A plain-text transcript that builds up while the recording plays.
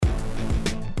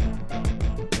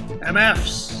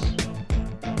MFs.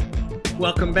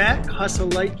 Welcome back. Hustle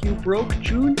Like You Broke,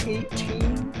 June 18.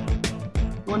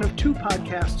 One of two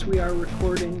podcasts we are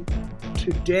recording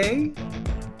today.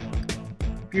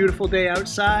 Beautiful day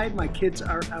outside. My kids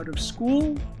are out of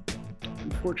school.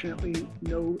 Unfortunately,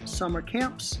 no summer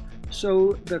camps.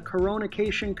 So the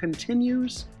coronacation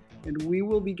continues, and we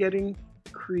will be getting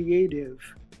creative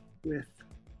with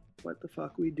what the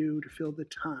fuck we do to fill the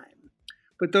time.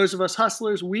 But those of us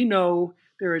hustlers, we know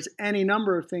there is any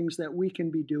number of things that we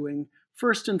can be doing.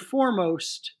 First and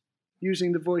foremost,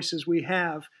 using the voices we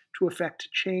have to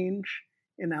affect change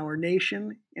in our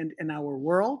nation and in our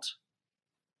world.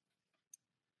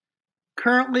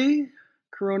 Currently,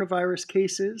 coronavirus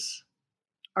cases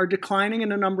are declining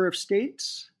in a number of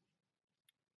states,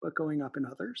 but going up in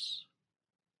others.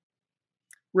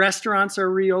 Restaurants are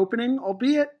reopening,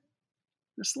 albeit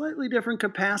in a slightly different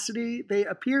capacity. They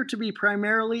appear to be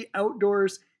primarily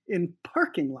outdoors in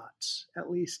parking lots, at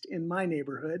least in my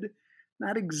neighborhood.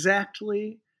 Not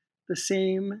exactly the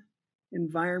same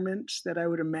environment that I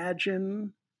would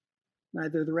imagine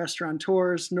neither the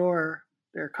restaurateurs nor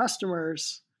their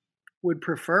customers would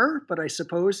prefer, but I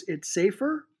suppose it's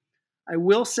safer. I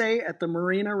will say at the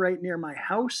marina right near my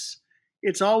house,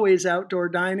 it's always outdoor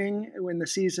dining when the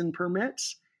season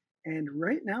permits. And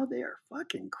right now they are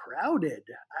fucking crowded.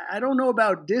 I don't know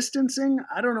about distancing.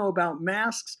 I don't know about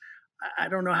masks. I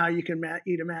don't know how you can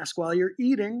eat a mask while you're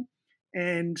eating.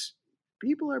 And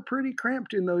people are pretty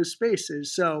cramped in those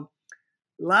spaces. So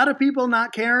a lot of people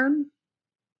not caring,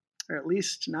 or at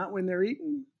least not when they're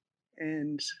eating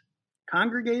and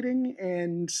congregating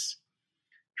and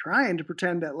trying to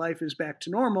pretend that life is back to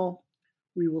normal.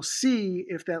 We will see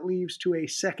if that leads to a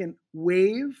second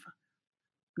wave.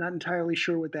 Not entirely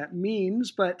sure what that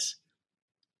means, but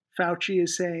Fauci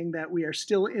is saying that we are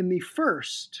still in the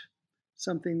first,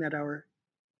 something that our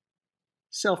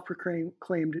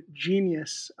self-proclaimed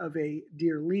genius of a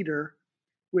dear leader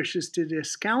wishes to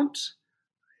discount.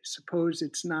 I suppose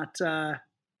it's not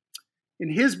in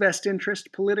his best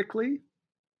interest politically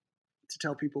to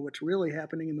tell people what's really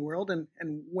happening in the world, and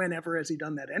whenever has he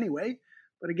done that anyway.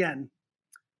 But again,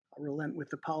 I'll relent with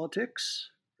the politics,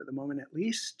 for the moment at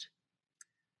least.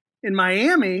 In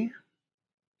Miami,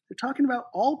 they're talking about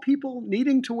all people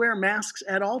needing to wear masks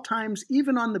at all times,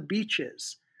 even on the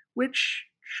beaches, which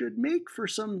should make for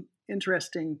some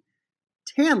interesting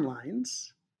tan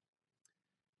lines.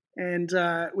 And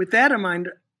with that in mind,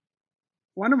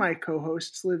 one of my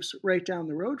co-hosts lives right down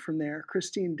the road from there,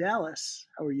 Christine Dallas.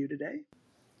 How are you today?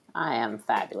 I am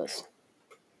fabulous.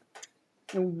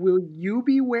 And will you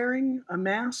be wearing a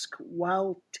mask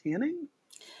while tanning?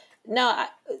 No,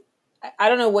 I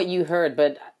don't know what you heard,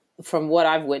 but from what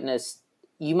I've witnessed,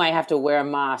 you might have to wear a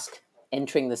mask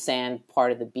entering the sand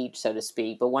part of the beach, so to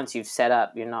speak. But once you've set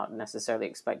up, you're not necessarily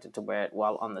expected to wear it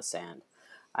while on the sand.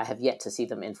 I have yet to see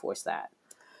them enforce that.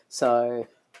 So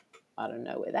I don't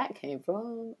know where that came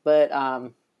from. But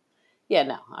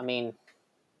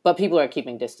but people are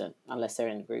keeping distant unless they're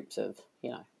in groups of,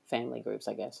 family groups,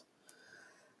 I guess.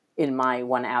 In my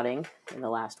one outing in the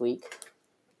last week,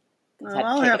 I had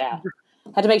to check it out.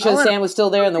 Had to make sure the sand was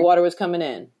still there and the water was coming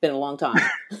in. Been a long time.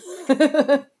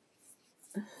 I'll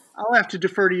have to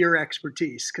defer to your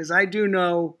expertise because I do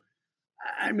know.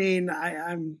 I mean,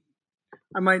 I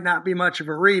might not be much of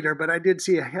a reader, but I did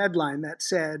see a headline that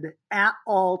said "at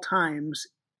all times,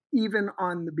 even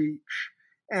on the beach."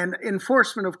 And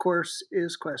enforcement, of course,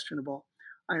 is questionable.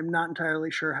 I am not entirely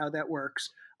sure how that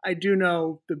works. I do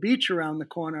know the beach around the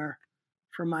corner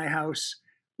from my house.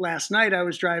 Last night I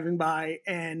was driving by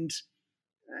and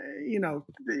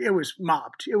it was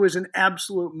mobbed. It was an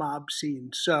absolute mob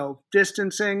scene. So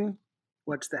distancing,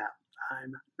 what's that?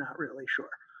 I'm not really sure.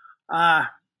 In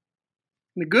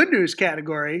the good news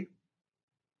category,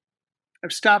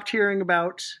 I've stopped hearing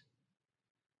about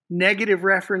negative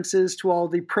references to all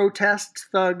the protests,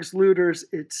 thugs, looters,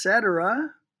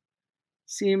 etc.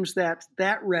 Seems that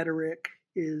rhetoric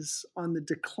is on the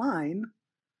decline.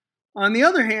 On the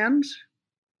other hand,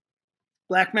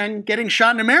 Black men getting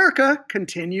shot in America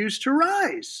continues to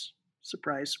rise.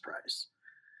 Surprise, surprise.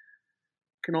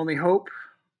 Can only hope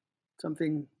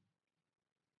something,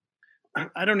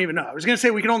 I don't even know. I was going to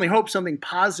say we can only hope something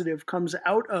positive comes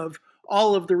out of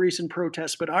all of the recent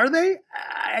protests, but are they?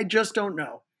 I just don't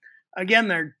know. Again,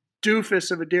 their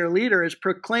doofus of a dear leader has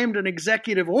proclaimed an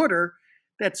executive order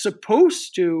that's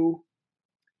supposed to,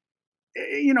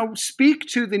 speak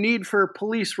to the need for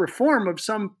police reform of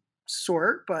some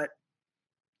sort, but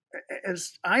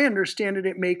as I understand it,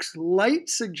 it makes light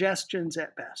suggestions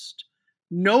at best.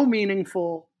 No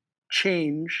meaningful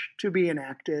change to be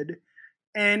enacted.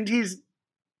 And he's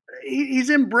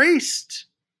embraced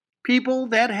people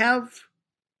that have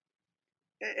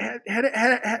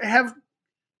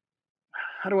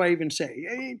how do I even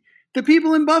say, the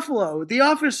people in Buffalo, the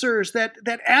officers that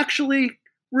actually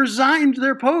resigned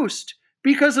their post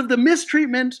because of the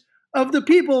mistreatment of the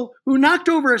people who knocked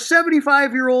over a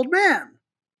 75-year-old man.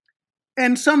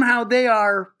 And somehow they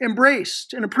are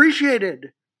embraced and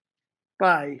appreciated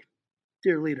by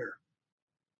dear leader.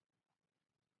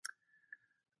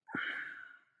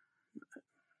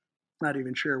 Not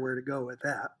even sure where to go with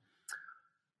that.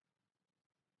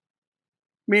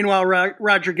 Meanwhile,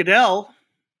 Roger Goodell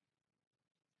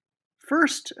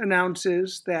first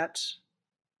announces that,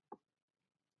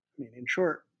 in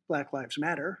short, Black Lives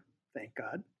Matter, thank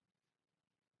God.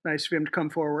 Nice of him to come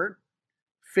forward.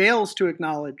 Fails to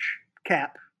acknowledge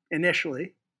Cap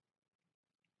initially,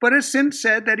 but has since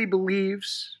said that he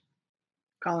believes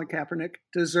Colin Kaepernick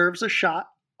deserves a shot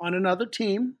on another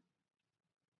team.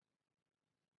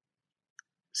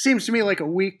 Seems to me like a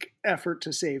weak effort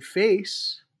to save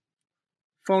face.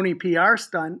 Phony PR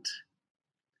stunt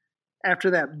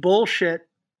after that bullshit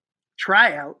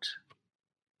tryout.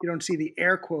 You don't see the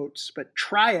air quotes, but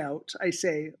tryout, I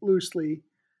say loosely,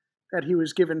 that he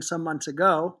was given some months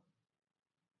ago.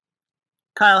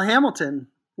 Kyle Hamilton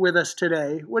with us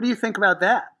today. What do you think about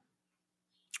that?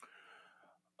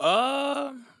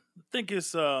 I think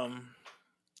it's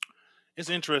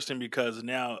interesting because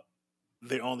now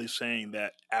they're only saying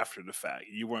that after the fact.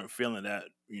 You weren't feeling that,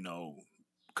 a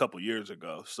couple years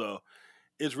ago. So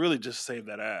it's really just save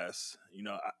that ass.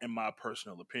 In my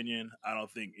personal opinion, I don't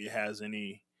think it has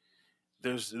any.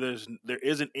 There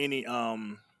isn't any.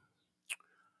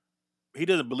 He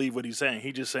doesn't believe what he's saying.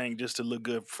 He's just saying just to look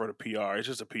good for the PR. It's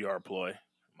just a PR ploy, in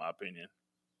my opinion.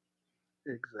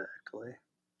 Exactly.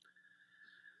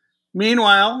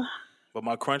 Meanwhile, but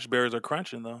my crunch bears are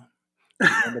crunching though,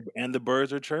 and the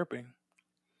birds are chirping.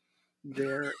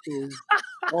 There is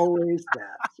always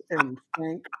that, and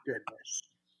thank goodness.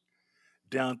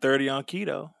 Down 30 on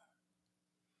keto.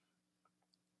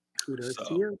 Kudos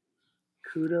to you.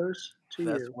 Kudos to you.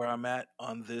 That's where I'm at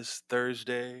on this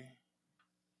Thursday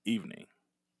evening.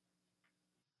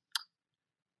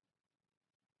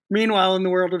 Meanwhile, in the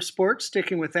world of sports,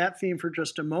 sticking with that theme for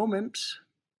just a moment,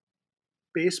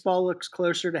 baseball looks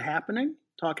closer to happening.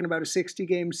 Talking about a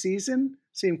 60-game season,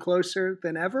 seem closer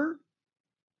than ever.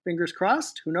 Fingers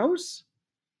crossed, who knows?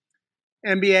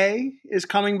 NBA is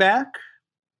coming back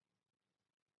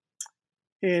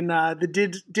in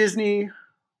the Disney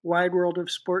Wide World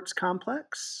of Sports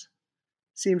complex.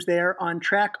 Seems they are on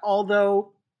track,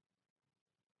 although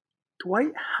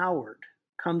Dwight Howard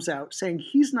comes out saying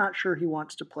he's not sure he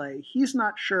wants to play. He's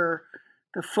not sure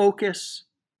the focus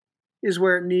is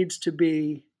where it needs to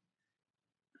be.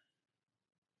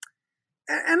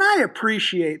 And I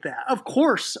appreciate that. Of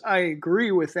course, I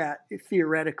agree with that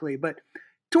theoretically, but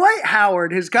Dwight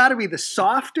Howard has got to be the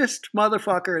softest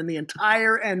motherfucker in the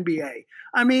entire NBA.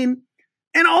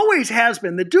 And always has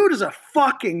been. The dude is a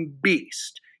fucking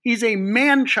beast. He's a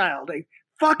man-child, a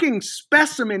fucking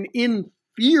specimen in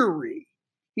theory.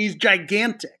 He's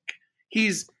gigantic.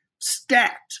 He's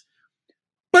stacked.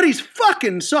 But he's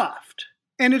fucking soft.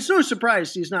 And it's no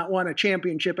surprise he's not won a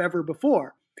championship ever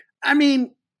before.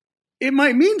 It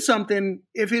might mean something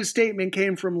if his statement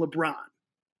came from LeBron.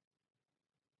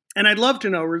 And I'd love to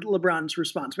know LeBron's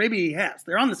response. Maybe he has.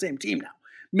 They're on the same team now.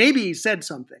 Maybe he said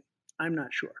something. I'm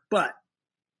not sure. But,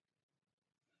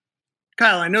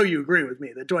 Kyle, I know you agree with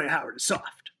me that Dwight Howard is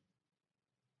soft.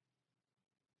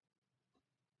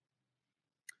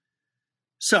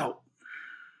 So,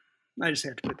 I just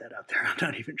had to put that out there. I'm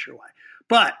not even sure why.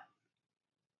 But,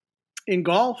 in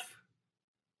golf,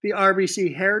 the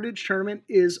RBC Heritage Tournament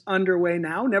is underway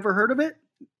now. Never heard of it?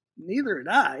 Neither had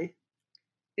I.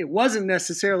 It wasn't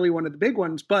necessarily one of the big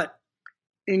ones, but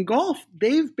in golf,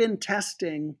 they've been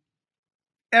testing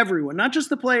everyone, not just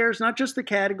the players, not just the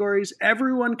categories,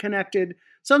 everyone connected.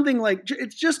 Something like,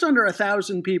 it's just under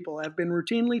 1,000 people have been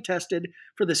routinely tested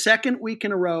for the second week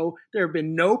in a row. There have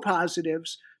been no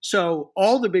positives. So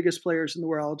all the biggest players in the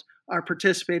world are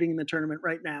participating in the tournament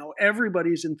right now.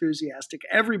 Everybody's enthusiastic.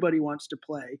 Everybody wants to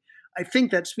play. I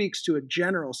think that speaks to a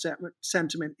general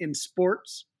sentiment in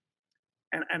sports.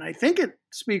 And I think it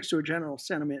speaks to a general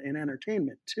sentiment in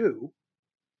entertainment too.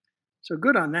 So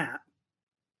good on that.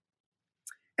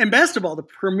 And best of all, the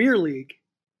Premier League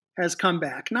has come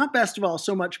back. Not best of all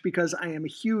so much because I am a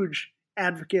huge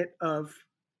advocate of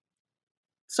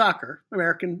soccer,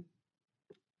 American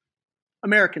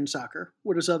soccer,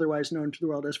 what is otherwise known to the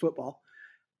world as football.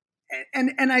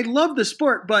 And I love the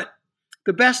sport, but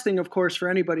the best thing, of course, for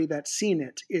anybody that's seen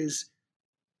it is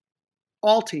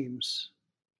all teams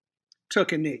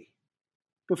took a knee.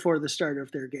 before the start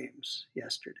of their games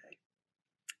yesterday,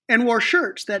 and wore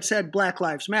shirts that said Black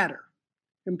Lives Matter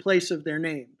in place of their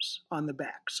names on the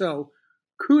back. So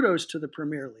kudos to the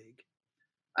Premier League.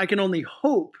 I can only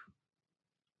hope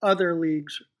other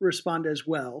leagues respond as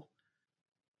well.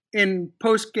 In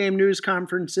post-game news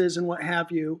conferences and what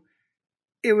have you,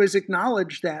 it was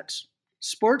acknowledged that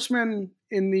sportsmen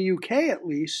in the UK, at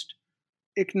least,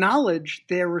 acknowledge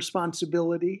their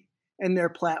responsibility and their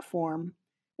platform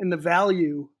and the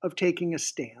value of taking a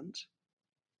stand.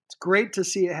 It's great to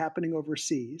see it happening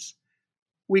overseas.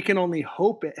 We can only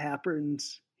hope it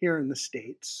happens here in the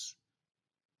States.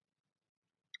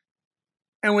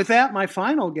 And with that, my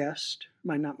final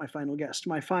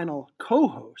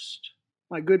co-host,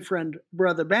 my good friend,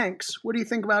 Brother Banks. What do you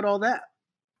think about all that?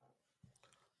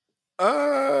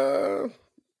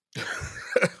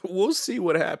 We'll see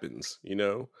what happens.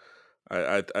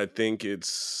 I think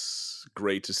it's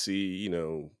great to see,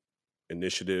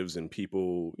 initiatives and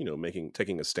people,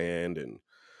 taking a stand and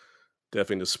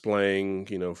definitely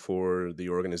displaying, for the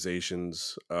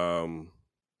organizations.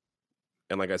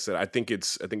 And like I said, I think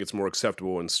it's more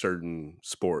acceptable in certain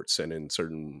sports and in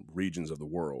certain regions of the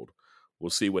world. We'll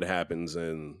see what happens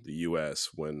in the U.S.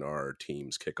 when our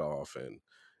teams kick off and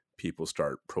people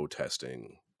start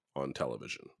protesting on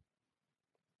television.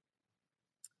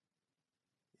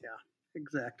 Yeah,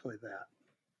 exactly that.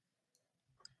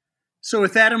 So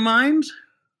with that in mind,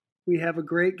 we have a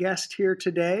great guest here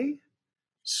today.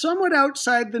 Somewhat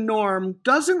outside the norm,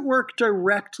 doesn't work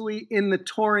directly in the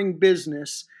touring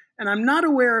business, and I'm not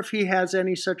aware if he has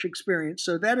any such experience.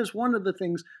 So that is one of the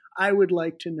things I would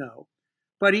like to know.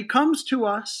 But he comes to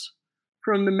us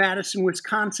from the Madison,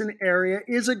 Wisconsin area,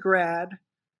 is a grad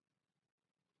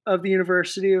of the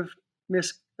University of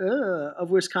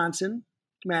Wisconsin,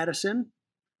 Madison.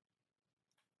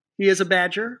 He is a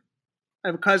Badger. I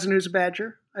have a cousin who's a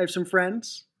Badger. I have some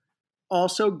friends.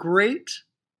 Also, great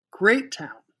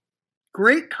town.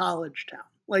 Great college town.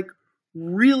 Like,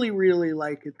 really, really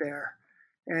like it there.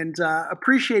 And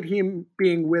appreciate him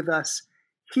being with us.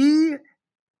 He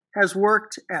has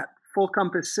worked at Full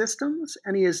Compass Systems,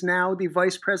 and he is now the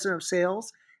Vice President of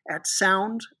Sales at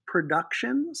Sound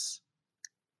Productions.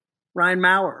 Ryan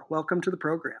Maurer, welcome to the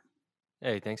program.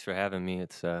 Hey, thanks for having me.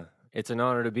 It's an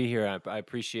honor to be here. I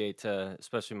appreciate,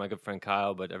 especially my good friend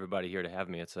Kyle, but everybody here to have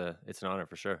me. It's an honor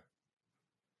for sure.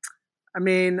 I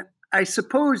mean, I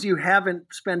suppose you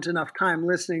haven't spent enough time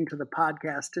listening to the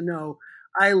podcast to know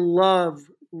I love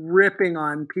ripping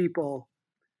on people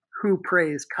who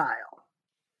praise Kyle.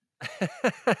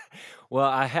 Well,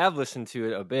 I have listened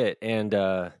to it a bit, and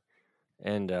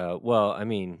well, I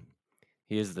mean,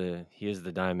 he is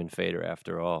the diamond fader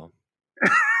after all.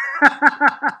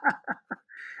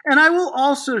 And I will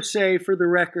also say, for the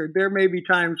record, there may be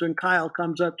times when Kyle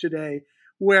comes up today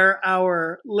where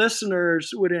our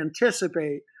listeners would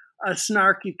anticipate a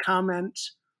snarky comment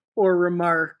or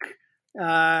remark,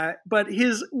 but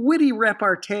his witty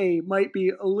repartee might be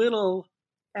a little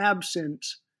absent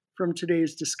from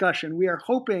today's discussion. We are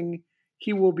hoping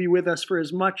he will be with us for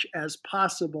as much as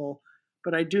possible,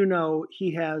 but I do know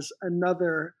he has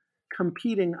another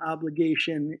competing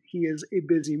obligation. He is a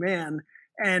busy man,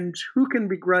 and who can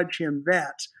begrudge him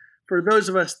that? For those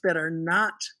of us that are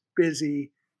not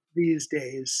busy these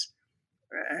days,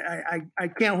 I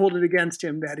can't hold it against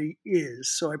him that he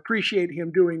is. So I appreciate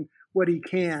him doing what he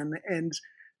can. And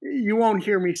you won't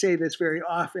hear me say this very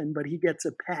often, but he gets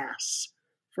a pass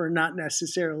for not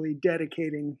necessarily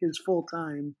dedicating his full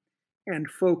time and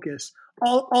focus.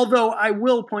 Although I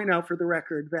will point out for the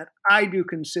record that I do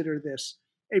consider this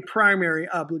a primary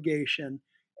obligation.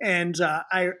 And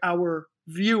our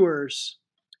viewers,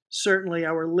 certainly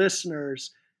our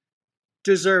listeners,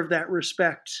 deserve that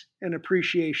respect and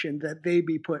appreciation that they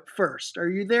be put first. Are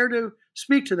you there to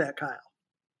speak to that, Kyle?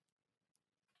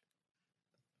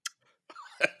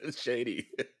 It's shady.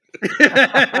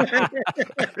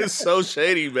 It's so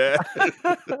shady, man.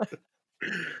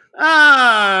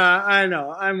 I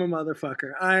know. I'm a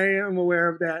motherfucker. I am aware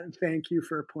of that, and thank you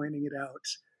for pointing it out,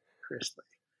 Chris Lee.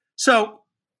 So,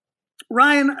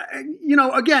 Ryan,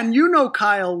 again, you know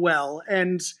Kyle well,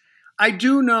 and I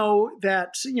do know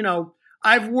that,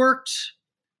 I've worked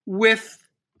with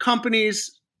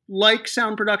companies like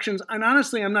Sound Productions, and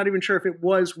honestly, I'm not even sure if it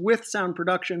was with Sound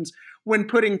Productions when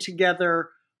putting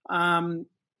together,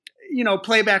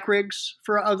 playback rigs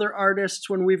for other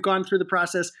artists when we've gone through the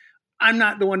process. I'm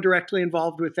not the one directly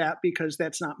involved with that because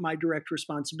that's not my direct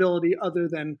responsibility, other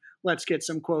than let's get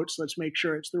some quotes, let's make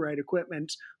sure it's the right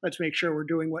equipment, let's make sure we're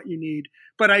doing what you need.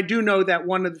 But I do know that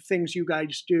one of the things you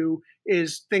guys do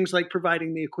is things like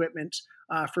providing the equipment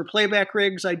for playback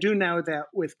rigs. I do know that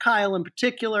with Kyle in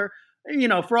particular,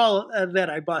 for all that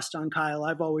I bust on Kyle,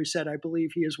 I've always said I believe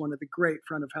he is one of the great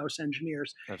front of house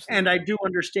engineers. Absolutely. And I do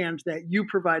understand that you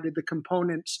provided the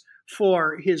components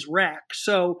for his rack.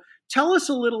 So tell us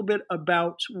a little bit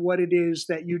about what it is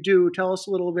that you do. Tell us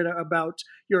a little bit about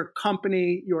your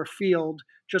company, your field,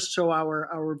 just so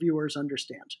our viewers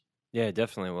understand. Yeah,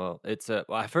 definitely. Well,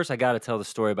 first I got to tell the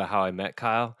story about how I met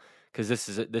Kyle, because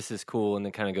this is cool, and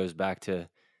it kind of goes back to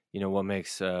what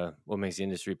makes the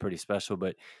industry pretty special.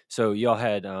 But so y'all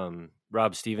had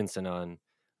Rob Stevenson on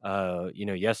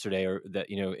yesterday, or that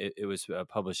it was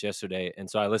published yesterday, and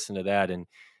so I listened to that, and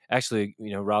actually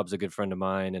Rob's a good friend of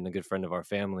mine and a good friend of our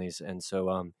families, and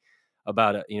so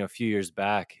about a few years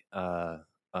back,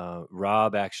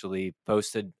 Rob actually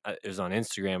posted, it was on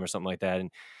Instagram or something like that,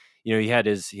 and he had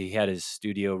his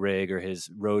studio rig or his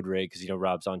road rig, because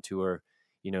Rob's on tour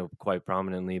quite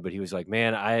prominently, but he was like,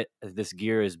 man, this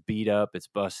gear is beat up, it's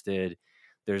busted,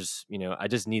 there's I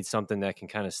just need something that can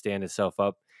kind of stand itself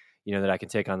up, that I can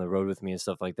take on the road with me and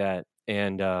stuff like that.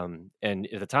 And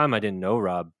at the time I didn't know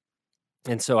Rob,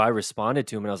 and so I responded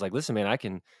to him and I was like, listen, man, I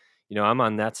can, I'm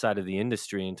on that side of the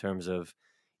industry in terms of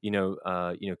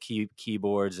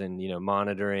keyboards and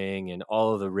monitoring and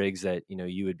all of the rigs that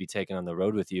you would be taking on the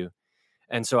road with you.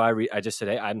 And so I just said,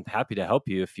 hey, I'm happy to help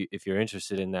you if you're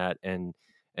interested in that. And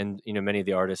many of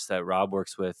the artists that Rob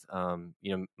works with,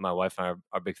 my wife and I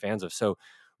are big fans of. So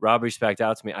Rob reached back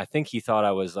out to me. I think he thought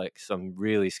I was like some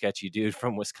really sketchy dude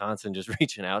from Wisconsin, just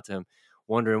reaching out to him,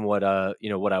 wondering what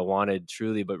what I wanted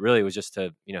truly, but really it was just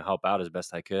to help out as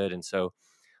best I could. And so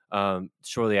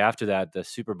shortly after that, the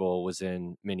Super Bowl was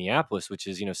in Minneapolis, which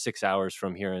is 6 hours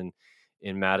from here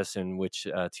in Madison. Which,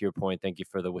 to your point, thank you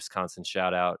for the Wisconsin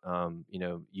shout out.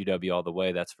 UW all the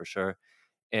way, that's for sure.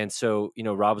 And so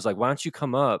Rob was like, "Why don't you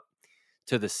come up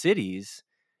to the cities?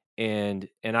 And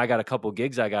I got a couple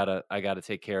gigs I gotta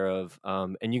take care of,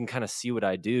 and you can kind of see what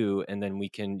I do, and then we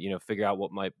can figure out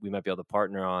what we might be able to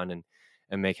partner on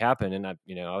and make happen." And I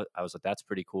was like, "That's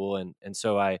pretty cool." And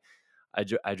so I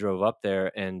drove up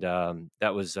there, and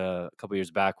that was a couple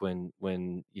years back when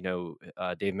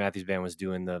Dave Matthews Band was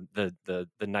doing the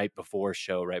night before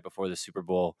show right before the Super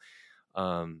Bowl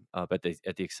up at the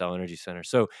Xcel Energy Center.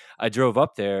 So I drove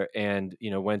up there and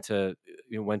went to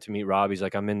meet Rob. He's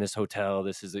like, I'm in this hotel.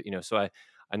 This is so I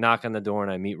knock on the door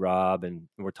and I meet Rob, and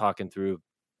we're talking through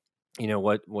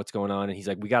what's going on, and he's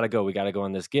like, we gotta go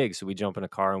on this gig. So we jump in a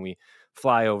car and we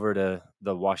fly over to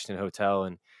the Washington Hotel,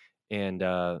 and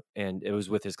it was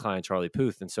with his client Charlie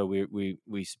Puth, and so we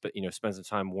spent some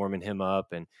time warming him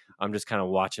up, and I'm just kind of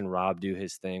watching Rob do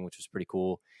his thing, which was pretty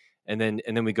cool. And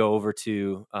then we go over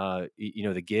to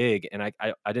the gig, and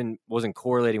I wasn't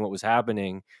correlating what was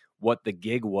happening, what the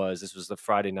gig was. This was the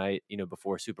Friday night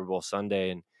before Super Bowl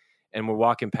Sunday, and we're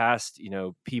walking past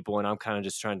people, and I'm kind of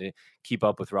just trying to keep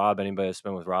up with Rob. Anybody that's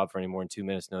been with Rob for any more than 2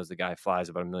 minutes knows the guy flies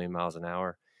about 1,000,000 miles an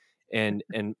hour. And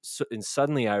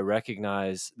suddenly I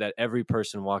recognize that every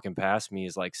person walking past me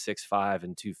is like 6'5"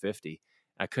 and 250.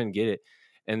 I couldn't get it.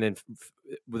 And then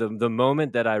the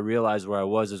moment that I realized where I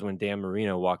was is when Dan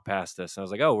Marino walked past us. And I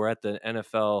was like, oh, we're at the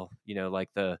NFL, like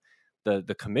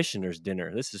the commissioner's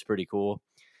dinner. This is pretty cool.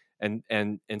 And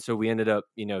so we ended up,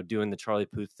 doing the Charlie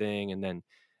Puth thing. And then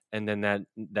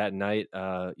that night,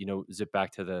 zipped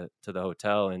back to the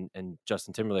hotel, and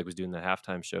Justin Timberlake was doing the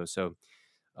halftime show. So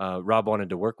Rob wanted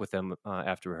to work with them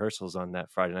after rehearsals on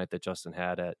that Friday night that Justin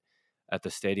had at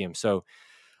the stadium. So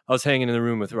I was hanging in the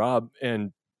room with Rob,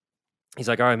 and he's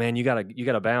like, all right, man, you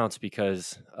gotta bounce,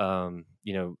 because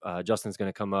Justin's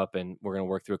gonna come up and we're gonna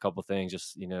work through a couple things,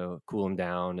 just cool him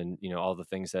down, and all the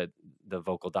things that the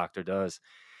vocal doctor does.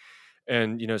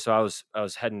 And so I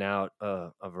was heading out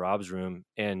of Rob's room,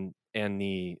 and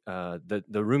the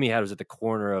room he had was at the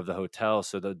corner of the hotel,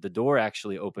 so the door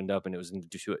actually opened up, and it was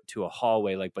to a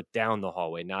hallway, but down the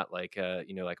hallway, not like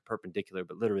perpendicular,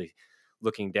 but literally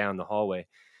looking down the hallway.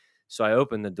 So I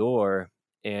opened the door,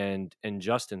 and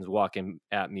Justin's walking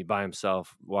at me by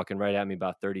himself, walking right at me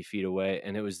about 30 feet away.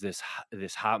 And it was this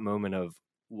hot moment of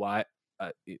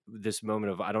this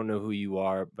moment of, I don't know who you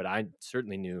are, but I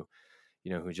certainly knew,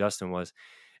 who Justin was.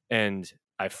 And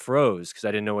I froze because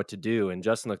I didn't know what to do. And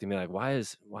Justin looked at me like, why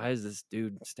is this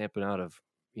dude stamping out of,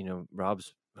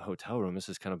 Rob's hotel room? This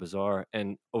is kind of bizarre.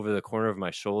 And over the corner of my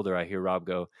shoulder, I hear Rob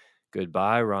go,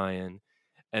 goodbye, Ryan.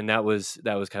 And that was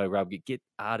kind of Rob, get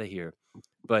out of here.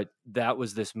 But that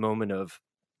was this moment of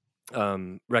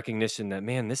recognition that,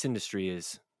 man, this industry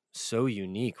is so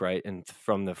unique, right? And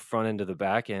from the front end to the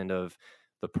back end of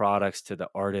the products, to the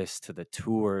artists, to the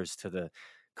tours, to the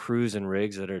crews and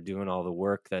rigs that are doing all the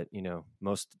work that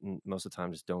most of the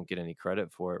time just don't get any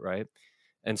credit for it, right?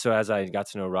 And so as I got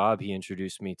to know Rob, he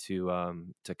introduced me to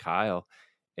Kyle,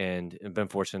 and I've been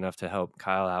fortunate enough to help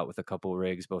Kyle out with a couple of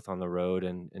rigs, both on the road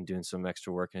and doing some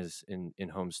extra work in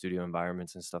home studio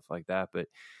environments and stuff like that. But,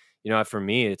 for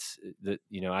me, it's that,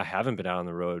 I haven't been out on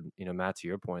the road, Matt, to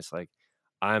your point, it's like,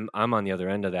 I'm on the other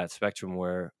end of that spectrum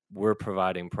where we're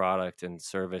providing product and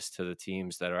service to the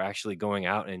teams that are actually going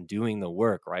out and doing the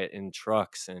work, right, in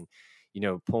trucks and,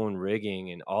 pulling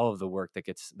rigging and all of the work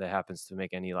that happens to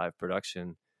make any live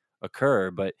production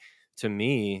occur. But to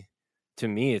me,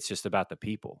 it's just about the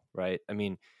people, right? I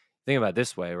mean, think about it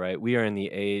this way, right? We are in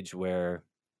the age where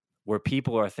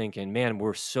people are thinking, man,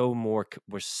 we're so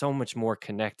much more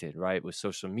connected, right, with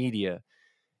social media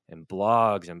and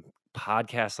blogs and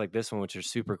podcasts like this one, which are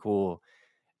super cool,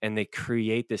 and they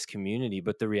create this community.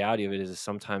 But the reality of it is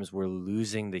sometimes we're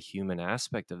losing the human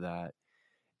aspect of that.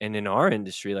 And in our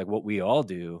industry, like what we all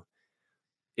do,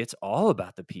 it's all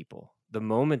about the people. The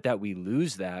moment that we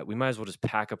lose that, we might as well just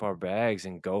pack up our bags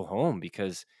and go home,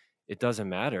 because it doesn't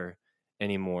matter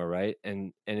anymore, right?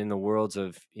 And in the worlds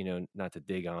of, not to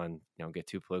dig on, get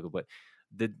too political, but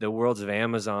the worlds of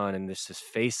Amazon and this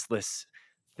faceless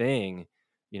thing,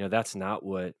 that's not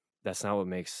what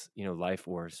makes, life,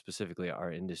 or specifically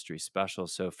our industry, special.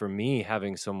 So for me,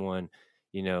 having someone,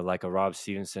 like a Rob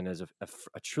Stevenson as a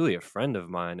truly a friend of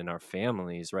mine and our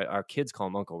families, right? Our kids call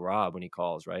him Uncle Rob when he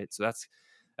calls, right? So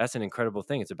that's an incredible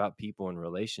thing. It's about people and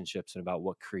relationships and about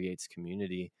what creates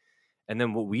community. And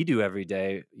then what we do every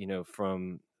day,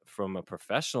 from a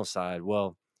professional side,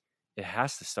 well, it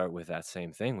has to start with that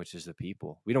same thing, which is the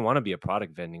people. We don't want to be a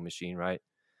product vending machine, right?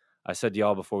 I said to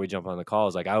y'all before we jump on the call,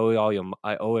 is like, I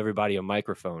owe everybody a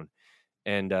microphone.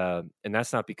 And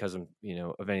that's not because of,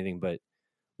 of anything, but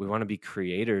we want to be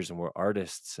creators, and we're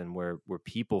artists, and we're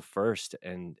people first,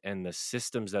 and the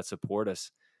systems that support us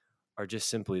are just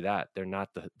simply that. They're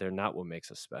not what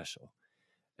makes us special.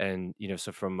 And,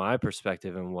 so from my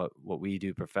perspective, and what we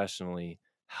do professionally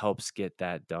helps get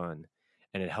that done.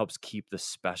 And it helps keep the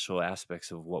special aspects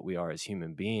of what we are as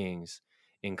human beings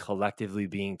in collectively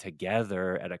being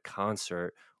together at a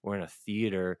concert or in a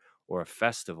theater or a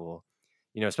festival,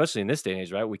 especially in this day and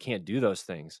age, right? We can't do those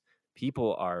things.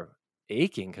 People are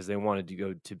aching because they wanted to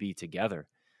go to be together.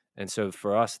 And so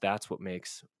for us, that's what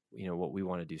makes, what we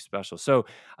want to do special. So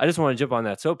I just want to jump on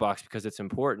that soapbox because it's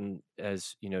important,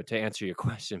 as, to answer your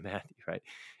question, Matthew, right?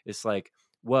 It's like,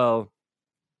 well,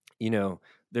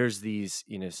 there's these,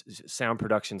 Sound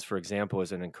Productions, for example,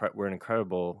 is we're an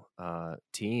incredible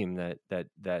team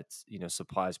that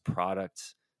supplies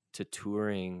products to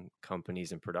touring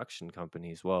companies and production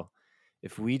companies. Well,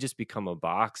 if we just become a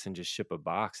box and just ship a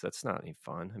box, that's not any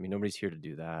fun. I mean, nobody's here to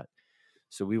do that.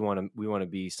 So we want to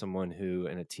be someone who,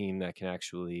 and a team that can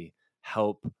actually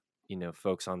help,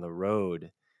 folks on the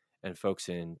road, and folks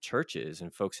in churches,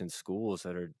 and folks in schools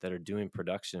that are doing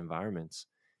production environments.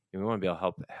 And we want to be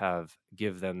able to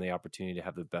give them the opportunity to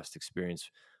have the best experience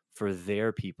for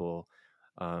their people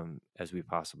as we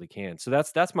possibly can. So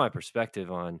that's my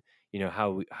perspective on,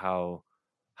 how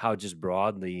just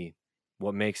broadly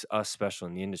what makes us special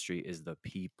in the industry is the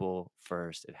people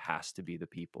first. It has to be the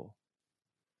people.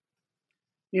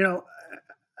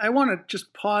 I want to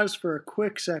just pause for a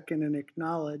quick second and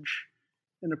acknowledge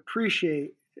and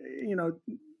appreciate,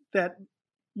 that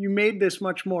you made this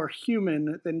much more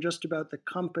human than just about the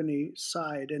company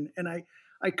side. And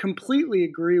I completely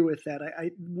agree with that.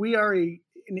 We are an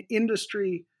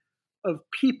industry of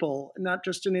people, not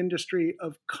just an industry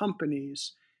of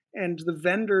companies. And the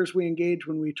vendors we engage,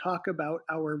 when we talk about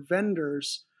our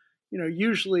vendors,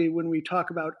 usually when we talk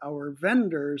about our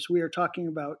vendors, we are talking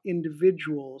about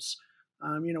individuals.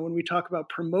 When we talk about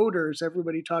promoters,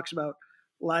 everybody talks about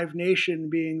Live Nation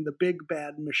being the big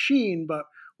bad machine. But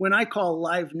when I call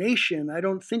Live Nation, I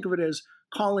don't think of it as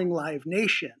calling Live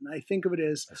Nation. I think of it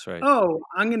as, that's right. Oh,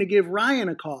 I'm going to give Ryan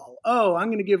a call. Oh, I'm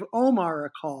going to give Omar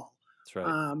a call. That's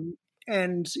right.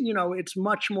 And, it's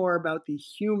much more about the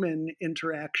human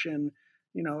interaction.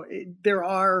 There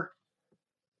are,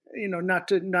 not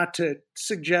to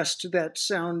suggest that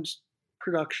Sound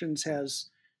Productions has,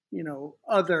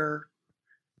 other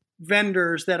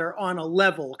vendors that are on a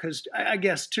level, because I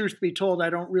guess, truth be told, I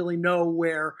don't really know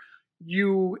where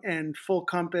you and Full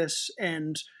Compass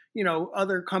and,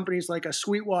 other companies like a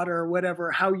Sweetwater or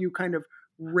whatever, how you kind of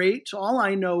rate. All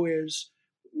I know is,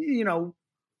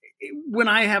 when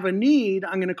I have a need,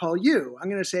 I'm going to call you. I'm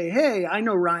going to say, hey, I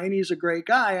know Ryan, he's a great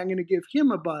guy. I'm going to give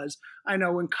him a buzz. I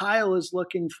know when Kyle is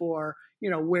looking for,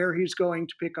 where he's going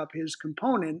to pick up his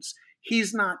components,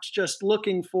 he's not just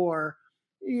looking for,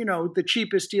 the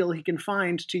cheapest deal he can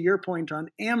find, to your point, on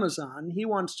Amazon. He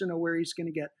wants to know where he's going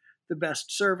to get the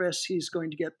best service. He's going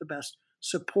to get the best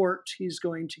support. He's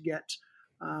going to get,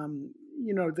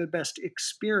 the best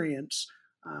experience,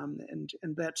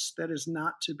 and that is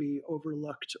not to be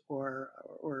overlooked or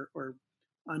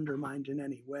undermined in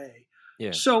any way.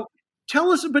 Yeah. So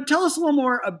tell us a little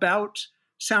more about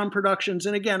Sound Productions.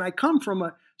 And again, I come from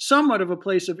a somewhat of a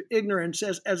place of ignorance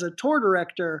as a tour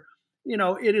director.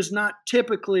 It is not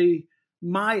typically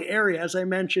my area. As I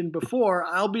mentioned before,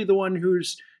 I'll be the one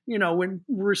who's, when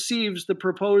receives the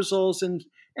proposals and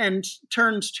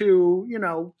turns to,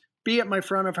 be it my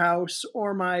front of house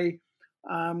or my,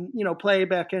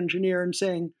 playback engineer and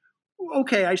saying,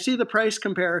 okay, I see the price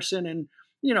comparison. And,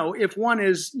 if one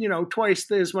is,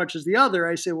 twice as much as the other,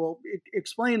 I say, well,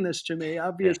 explain this to me.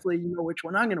 Obviously, you know which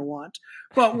one I'm going to want.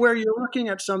 But where you're looking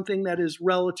at something that is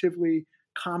relatively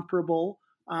comparable,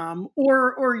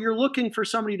 or you're looking for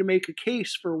somebody to make a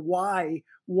case for why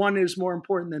one is more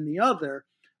important than the other.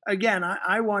 Again,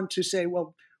 I want to say,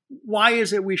 well, why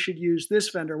is it we should use this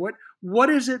vendor? What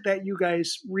is it that you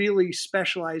guys really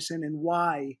specialize in, and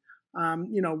why?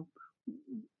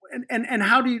 And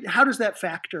how does that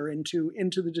factor into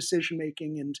the decision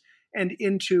making and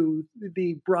into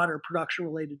the broader production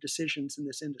related decisions in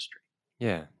this industry?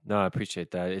 Yeah, no, I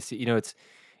appreciate that. It's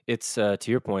to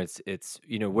your point, it's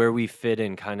where we fit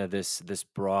in kind of this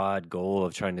broad goal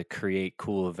of trying to create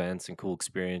cool events and cool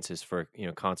experiences for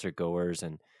concert goers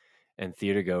and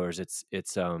theater goers. It's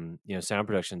Sound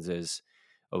Productions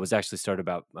was actually started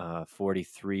about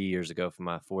 43 years ago for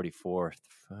my 44th,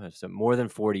 so more than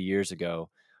 40 years ago.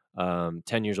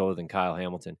 10 years older than Kyle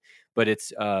Hamilton, but it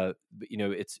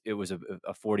was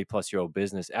a 40 plus year old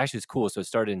business. Actually, it's cool. So it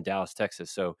started in Dallas,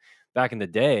 Texas. So back in the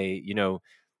day,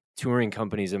 touring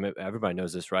companies, and everybody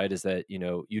knows this, right? Is that,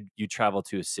 you'd travel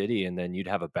to a city and then you'd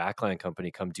have a backline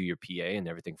company come do your PA and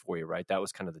everything for you, right? That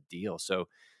was kind of the deal. So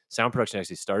Sound Production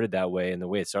actually started that way. And the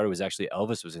way it started was actually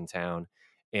Elvis was in town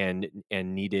and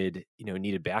needed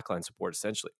backline support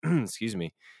essentially. Excuse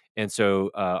me. And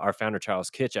so our founder, Charles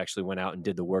Kitch, actually went out and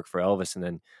did the work for Elvis. And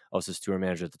then Elvis's tour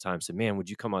manager at the time said, man, would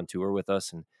you come on tour with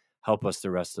us and help us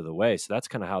the rest of the way? So that's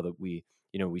kind of how we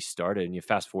started. And you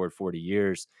fast forward 40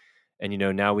 years. And,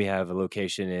 now we have a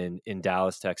location in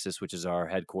Dallas, Texas, which is our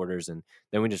headquarters. And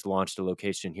then we just launched a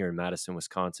location here in Madison,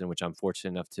 Wisconsin, which I'm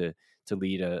fortunate enough to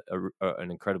lead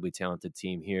an incredibly talented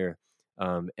team here.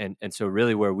 And so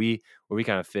really where we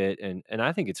kind of fit, and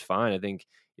I think it's fine. I think,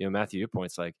 Matthew, your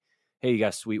point's like, hey, you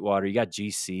got Sweetwater, you got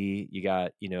GC, you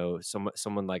got,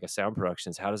 someone like a Sound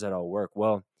Productions. How does that all work?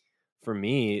 Well, for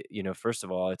me, first of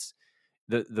all, it's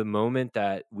the moment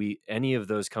that any of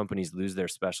those companies lose their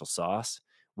special sauce,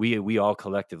 we all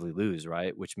collectively lose,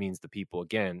 right? Which means the people,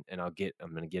 again, and I'm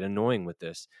going to get annoying with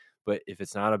this, but if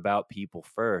it's not about people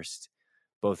first,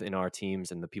 both in our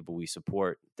teams and the people we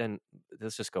support, then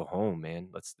let's just go home, man.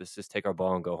 Let's just take our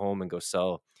ball and go home and go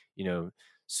sell,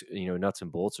 nuts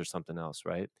and bolts or something else,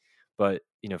 right? But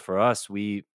for us,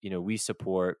 we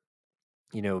support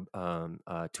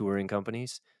touring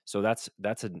companies. So that's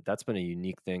been a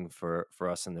unique thing for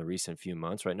us in the recent few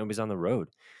months, right? Nobody's on the road,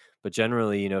 but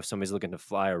generally, if somebody's looking to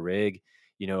fly a rig,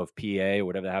 if PA or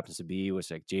whatever that happens to be was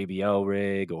like JBL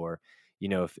rig, or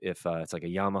if it's like a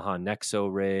Yamaha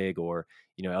Nexo rig, or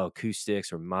L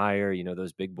Acoustics or Meyer,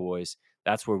 those big boys,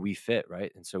 that's where we fit,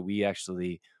 right? And so we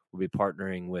actually will be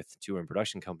partnering with tour and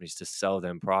production companies to sell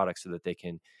them products so that they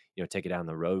can take it down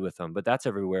the road with them. But that's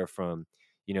everywhere from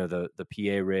the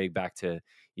PA rig back to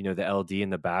the LD in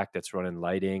the back that's running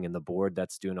lighting, and the board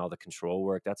that's doing all the control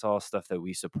work. That's all stuff that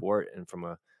we support, and from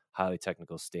a highly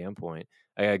technical standpoint.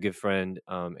 I got a good friend,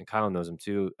 and Kyle knows him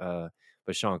too,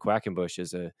 but Sean Quackenbush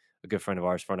is a good friend of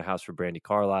ours, front of house for Brandy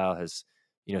Carlisle, has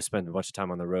spent a bunch of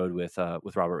time on the road with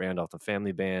Robert Randolph, the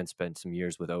family band, spent some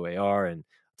years with OAR and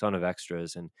a ton of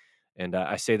extras. And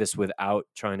I say this without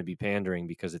trying to be pandering,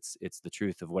 because it's the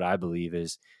truth of what I believe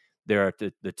is there are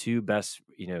the two best,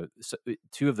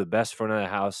 two of the best front of the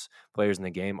house players in the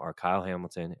game are Kyle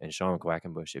Hamilton and Sean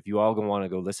Quackenbush. If you all want to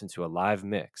go listen to a live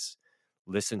mix,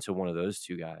 listen to one of those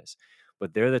two guys.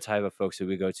 But they're the type of folks that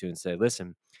we go to and say,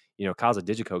 listen, Kyle's a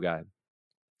Digico guy,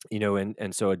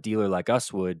 and so a dealer like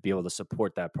us would be able to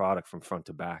support that product from front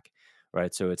to back,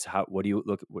 right? So it's what are you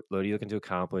looking to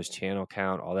accomplish, channel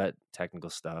count, all that technical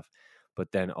stuff.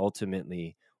 But then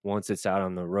ultimately, once it's out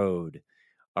on the road,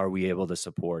 are we able to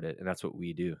support it? And that's what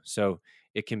we do. So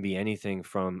it can be anything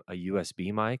from a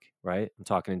USB mic, right? I'm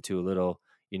talking into a little,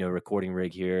 recording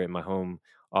rig here in my home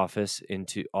office,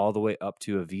 into all the way up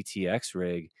to a VTX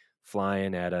rig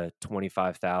flying at a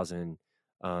 25,000,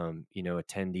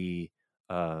 attendee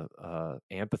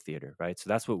amphitheater, right? So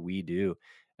that's what we do.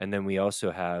 And then we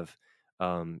also have,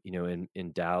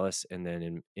 in Dallas and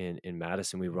then in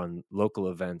Madison, we run local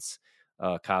events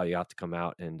Kyle, you have to come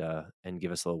out and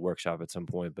give us a little workshop at some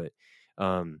point, but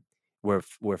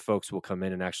where folks will come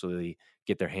in and actually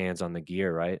get their hands on the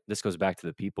gear, right? This goes back to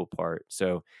the people part.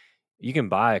 So you can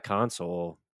buy a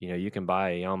console, you can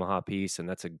buy a Yamaha piece, and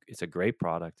it's a great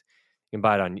product. You can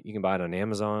buy it on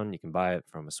Amazon, you can buy it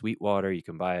from a Sweetwater, you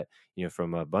can buy it,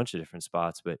 from a bunch of different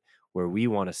spots. But where we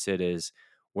want to sit is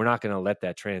we're not going to let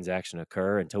that transaction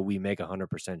occur until we make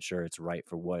 100% sure it's right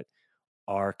for what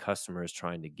our customer is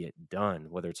trying to get done,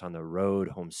 whether it's on the road,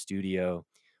 home studio.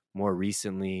 More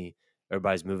recently,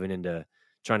 everybody's moving into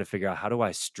trying to figure out, how do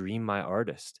I stream my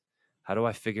artist? How do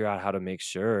I figure out how to make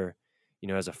sure,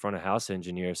 as a front of house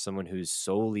engineer, someone who's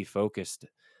solely focused,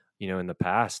 in the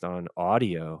past on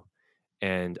audio,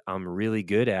 and I'm really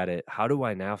good at it, how do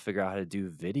I now figure out how to do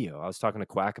video? I was talking to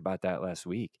Quack about that last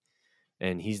week,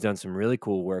 and he's done some really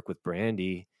cool work with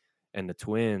Brandy and the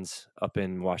twins up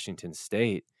in Washington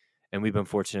State. And we've been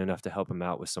fortunate enough to help him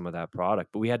out with some of that product,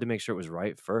 but we had to make sure it was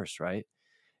right first, right?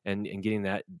 And getting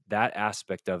that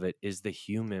aspect of it is the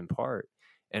human part.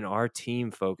 And our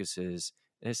team focuses,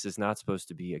 this is not supposed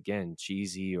to be, again,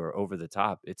 cheesy or over the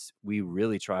top. We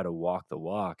really try to walk the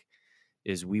walk.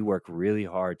 Is we work really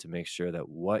hard to make sure that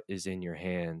what is in your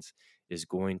hands is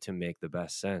going to make the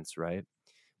best sense, right?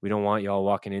 We don't want y'all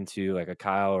walking into, like, a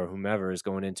Kyle or whomever is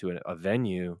going into a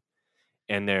venue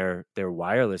and their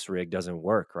wireless rig doesn't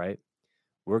work, right?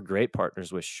 We're great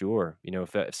partners with Shure.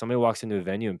 If somebody walks into a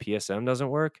venue and PSM doesn't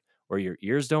work, or your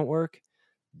ears don't work,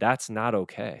 that's not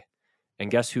okay. And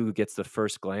guess who gets the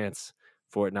first glance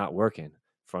for it not working?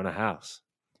 Front of house,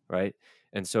 right?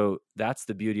 And so that's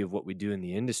the beauty of what we do in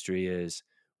the industry is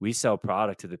we sell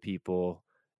product to the people,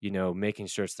 making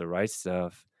sure it's the right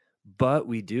stuff, but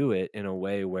we do it in a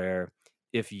way where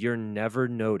if you're never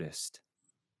noticed,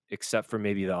 except for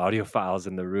maybe the audiophiles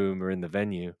in the room or in the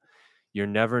venue, you're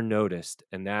never noticed.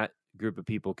 And that group of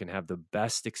people can have the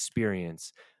best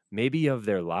experience maybe of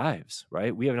their lives,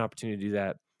 right? We have an opportunity to do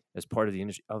that as part of the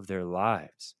industry of their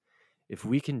lives. If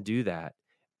we can do that,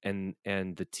 and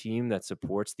the team that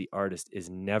supports the artist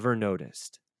is never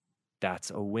noticed,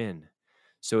 that's a win.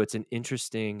 So it's an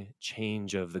interesting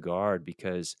change of the guard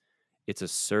because it's a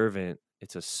servant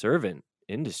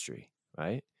industry,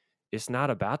 right? It's not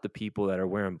about the people that are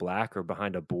wearing black or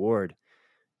behind a board.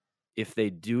 If they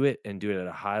do it and do it at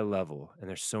a high level, and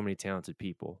there's so many talented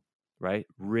people, right?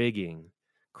 Rigging,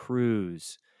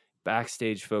 crews,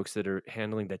 backstage folks that are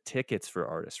handling the tickets for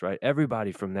artists, right?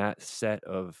 Everybody from that set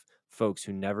of folks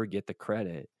who never get the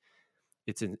credit.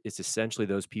 It's essentially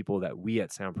those people that we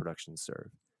at Sound Production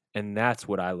serve. And that's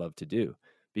what I love to do,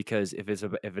 because if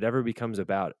it ever becomes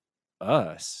about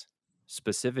us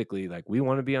specifically, like we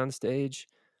want to be on stage,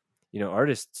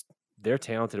 artists, they're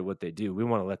talented at what they do. We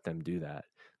want to let them do that.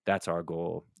 That's our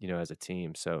goal, as a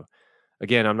team. So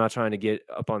again, I'm not trying to get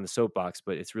up on the soapbox,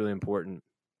 but it's really important,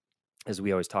 as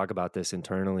we always talk about this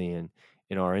internally and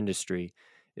in our industry,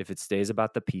 if it stays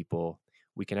about the people,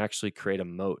 we can actually create a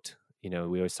moat. We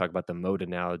always talk about the moat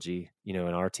analogy, in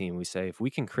our team. We say, if we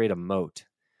can create a moat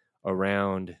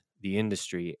around the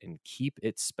industry and keep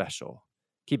it special,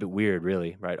 keep it weird,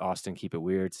 really, right? Austin, keep it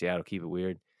weird. Seattle, keep it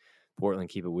weird. Portland,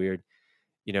 keep it weird.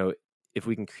 If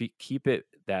we can keep it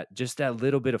just that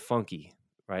little bit of funky,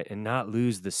 right? And not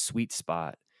lose the sweet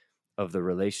spot of the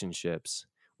relationships,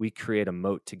 we create a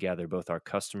moat together, both our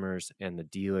customers and the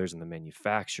dealers and the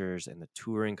manufacturers and the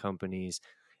touring companies,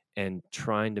 and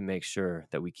trying to make sure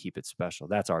that we keep it special.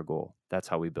 That's our goal. That's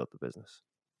how we built the business.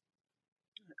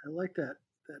 I like that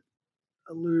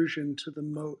allusion to the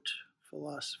moat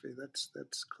philosophy.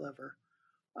 That's clever.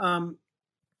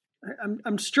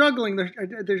 I'm struggling.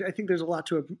 I think there's a lot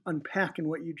to unpack in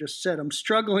what you just said. I'm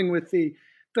struggling with the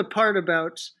part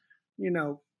about,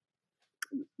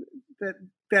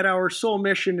 that our sole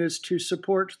mission is to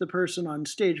support the person on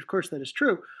stage. Of course, that is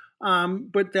true.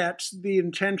 But that the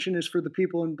intention is for the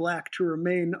people in black to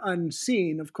remain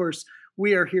unseen. Of course,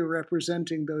 we are here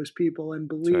representing those people and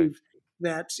believe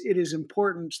that it is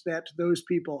important that those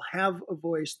people have a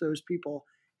voice, those people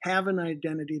have an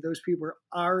identity, those people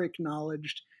are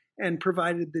acknowledged and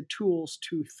provided the tools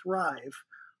to thrive.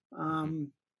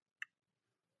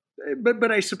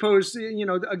 But I suppose,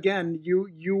 again,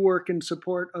 you work in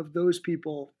support of those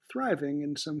people thriving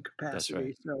in some capacity.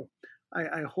 Right. So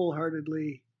I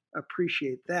wholeheartedly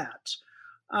appreciate that.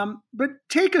 But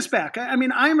take us back. I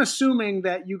mean, I'm assuming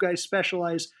that you guys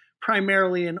specialize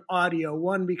primarily in audio.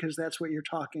 One, because that's what you're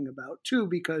talking about. Two,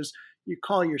 because you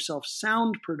call yourself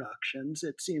Sound Productions.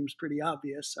 It seems pretty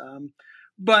obvious.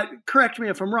 But correct me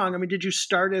if I'm wrong. I mean, did you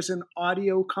start as an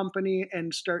audio company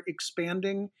and start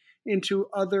expanding into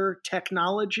other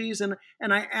technologies? And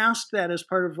I asked that as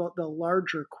part of the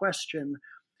larger question.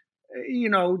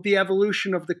 the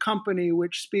evolution of the company,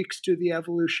 which speaks to the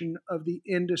evolution of the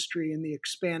industry and the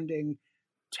expanding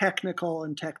technical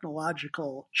and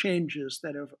technological changes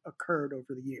that have occurred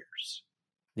over the years.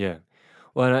 Yeah.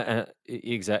 Well,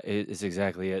 it's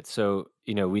exactly it. So,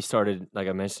 we started, like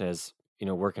I mentioned, as,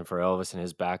 working for Elvis and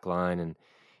his backline. And,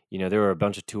 there were a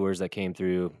bunch of tours that came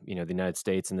through, the United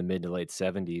States in the mid to late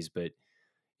 70s. But,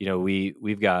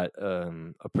 we've got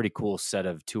a pretty cool set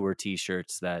of tour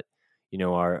T-shirts that,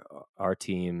 our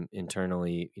team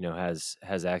internally, has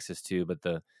access to. But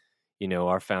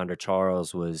our founder,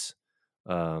 Charles, was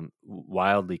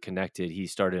wildly connected. He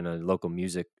started in a local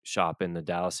music shop in the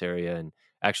Dallas area and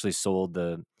actually sold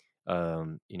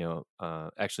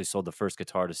actually sold the first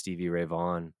guitar to Stevie Ray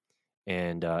Vaughan,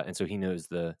 and so he knows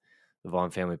the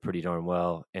Vaughan family pretty darn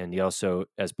well. And he also,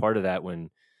 as part of that, when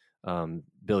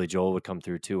Billy Joel would come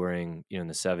through touring, in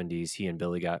the 70s, he and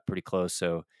Billy got pretty close.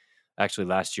 So actually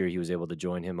last year he was able to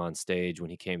join him on stage when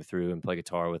he came through and play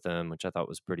guitar with him, which I thought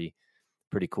was pretty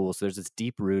cool. So there's this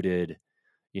deep rooted,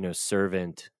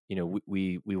 servant.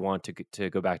 We want to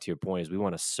go back to your point, is we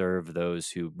want to serve those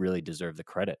who really deserve the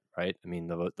credit, right? I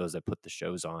mean, those that put the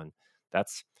shows on,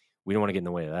 we don't want to get in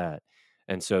the way of that.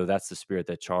 And so that's the spirit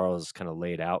that Charles kind of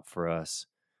laid out for us,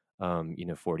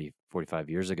 45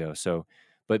 years ago. So,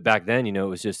 but back then, it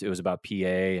was about PA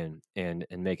and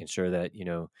making sure that,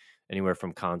 anywhere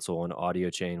from console and audio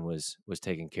chain was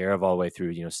taken care of, all the way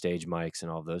through, stage mics and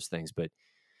all of those things. But,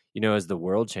 as the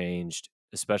world changed,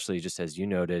 especially just as you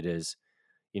noted, is,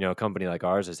 a company like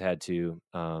ours has had to,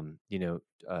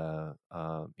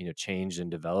 change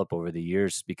and develop over the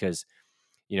years, because,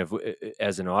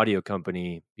 as an audio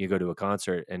company, you go to a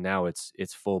concert and now it's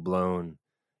full blown,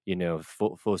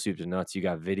 full soup to nuts. You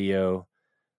got video,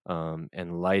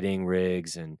 and lighting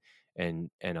rigs and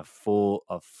a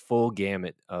full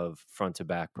gamut of front to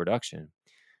back production.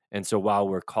 And so while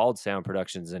we're called Sound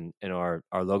Productions, and our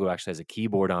logo actually has a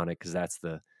keyboard on it, because that's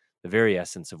the very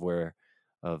essence of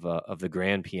the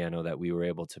grand piano that we were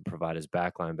able to provide as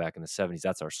backline back in the 70s.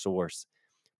 That's our source.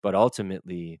 But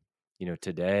ultimately,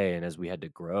 today, and as we had to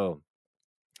grow,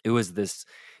 it was this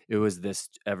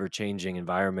ever changing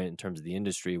environment in terms of the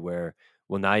industry, where,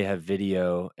 well, now you have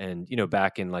video, and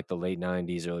back in like the late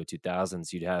 90s, early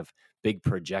 2000s, you'd have big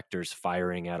projectors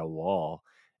firing at a wall,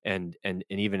 and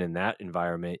even in that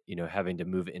environment, having to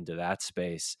move into that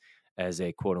space as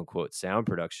a quote unquote sound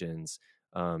productions,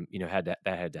 that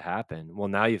had to happen. Well,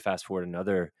 now you fast forward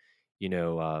another 10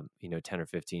 or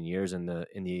 15 years, and the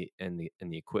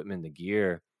equipment, the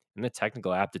gear, and the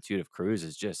technical aptitude of crews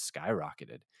has just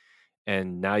skyrocketed.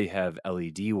 And now you have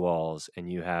LED walls,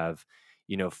 and you have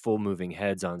full moving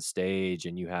heads on stage,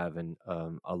 and you have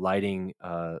a lighting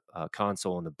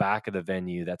console in the back of the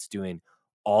venue that's doing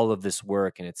all of this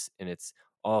work, and it's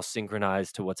all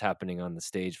synchronized to what's happening on the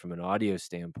stage from an audio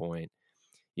standpoint.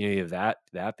 You have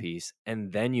that piece,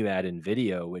 and then you add in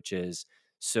video, which is,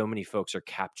 so many folks are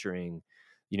capturing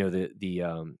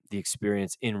the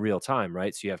experience in real time,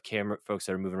 right? So you have camera folks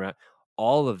that are moving around.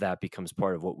 All of that becomes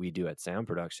part of what we do at Sound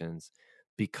Productions,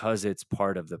 because it's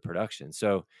part of the production.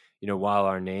 So, while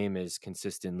our name is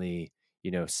consistently,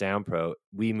 Sound Pro,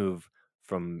 we move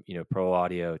from, pro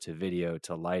audio to video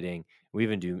to lighting. We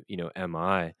even do,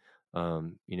 MI.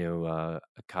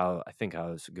 Kyle, I think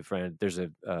Kyle is a good friend. There's a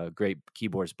great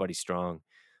keyboardist, Buddy Strong,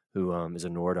 who is a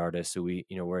Nord artist. So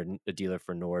we're a dealer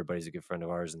for Nord, but he's a good friend of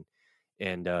ours.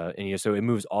 And so it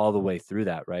moves all the way through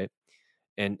that, right?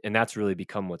 And that's really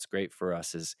become what's great for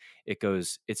us. Is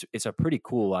it's a pretty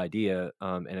cool idea,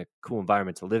 and a cool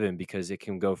environment to live in, because it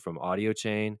can go from audio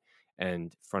chain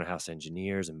and front of house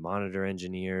engineers and monitor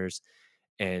engineers,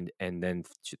 and then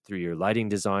through your lighting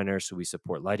designer. So we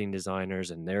support lighting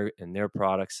designers and their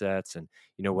product sets, and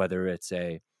whether it's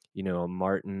a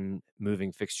Martin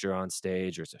moving fixture on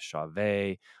stage, or it's a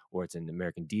Chauvet, or it's an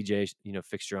American DJ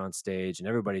fixture on stage, and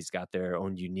everybody's got their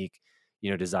own unique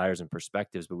desires and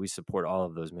perspectives, but we support all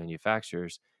of those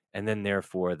manufacturers, and then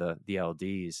therefore the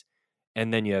LDs.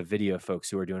 And then you have video folks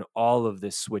who are doing all of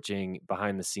this switching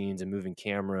behind the scenes and moving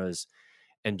cameras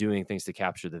and doing things to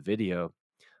capture the video.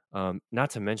 Not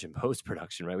to mention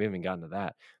post-production, right? We haven't gotten to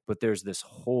that, but there's this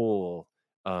whole,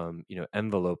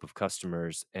 envelope of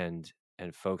customers and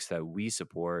folks that we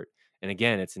support. And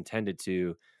again, it's intended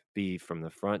to be from the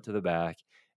front to the back.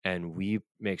 And we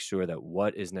make sure that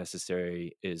what is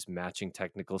necessary is matching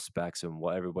technical specs and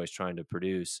what everybody's trying to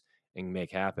produce and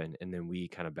make happen. And then we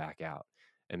kind of back out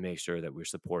and make sure that we're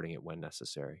supporting it when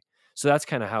necessary. So that's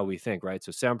kind of how we think, right?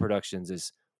 So Sound Productions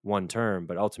is one term,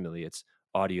 but ultimately it's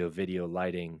audio, video,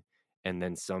 lighting, and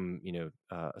then some,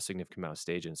 a significant amount of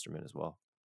stage instrument as well.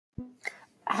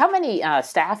 How many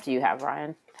staff do you have,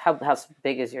 Ryan? How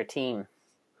big is your team?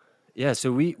 Yeah,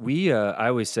 so we I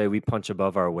always say we punch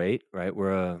above our weight, right?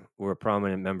 We're a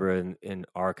prominent member in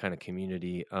our kind of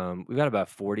community. We've got about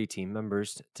 40 team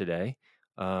members today,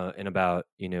 and about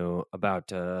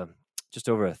just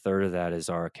over a third of that is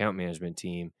our account management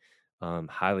team,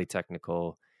 highly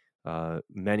technical.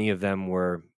 Many of them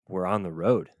were on the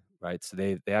road, right? So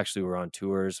they actually were on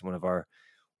tours. One of our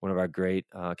great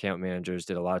account managers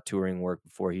did a lot of touring work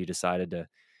before he decided to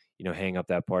hang up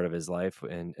that part of his life.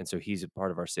 And so he's a part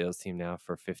of our sales team now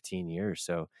for 15 years.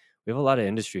 So we have a lot of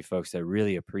industry folks that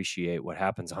really appreciate what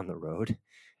happens on the road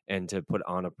and to put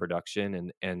on a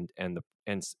production and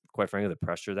quite frankly, the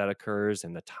pressure that occurs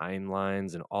and the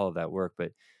timelines and all of that work.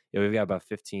 But we've got about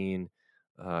 15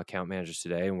 account managers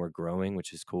today, and we're growing,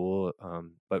 which is cool.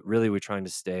 But really we're trying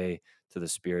to stay to the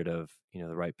spirit of,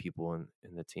 the right people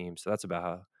in the team. So that's about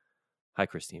how. Hi,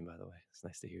 Christine, by the way. It's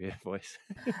nice to hear your voice.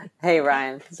 Hey,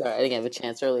 Ryan. Sorry, I didn't have a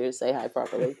chance earlier to say hi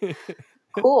properly.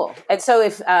 Cool. And so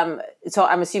so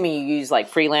I'm assuming you use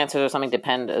like freelancers or something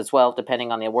depending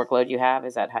on the workload you have.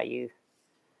 Is that how you?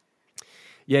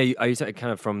 Yeah, I use it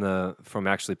kind of from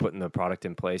actually putting the product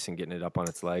in place and getting it up on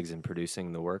its legs and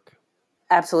producing the work.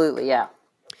 Absolutely, yeah.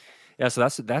 Yeah, so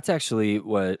that's actually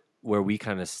where we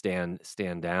kind of stand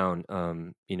down.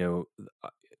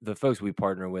 The folks we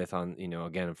partner with on,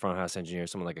 again, a front house engineer,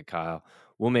 someone like a Kyle,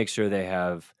 we'll make sure they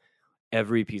have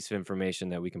every piece of information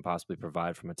that we can possibly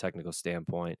provide from a technical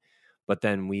standpoint. But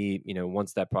then we,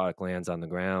 once that product lands on the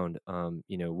ground,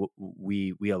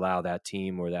 we allow that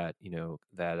team or that,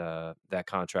 that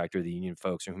contractor, the union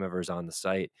folks or whomever is on the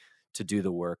site to do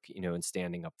the work, in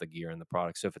standing up the gear and the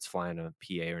product. So if it's flying a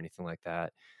PA or anything like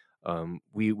that,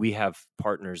 we have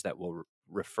partners that will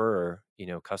refer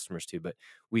customers to, but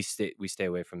we stay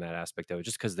away from that aspect of it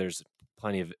just because there's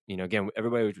plenty of again,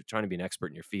 everybody trying to be an expert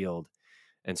in your field,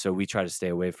 and so we try to stay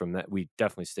away from that. We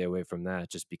definitely stay away from that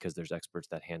just because there's experts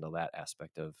that handle that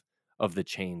aspect of the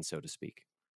chain, so to speak.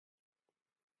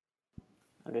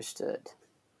 Understood.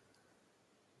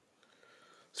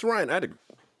 So Ryan, I had a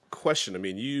question. I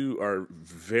mean, you are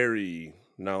very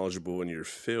knowledgeable in your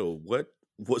field. What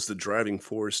was the driving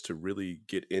force to really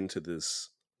get into this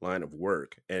line of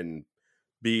work, and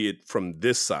be it from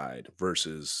this side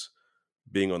versus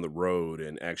being on the road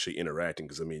and actually interacting?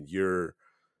 Because I mean, your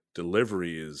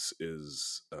delivery is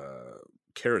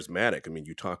charismatic. I mean,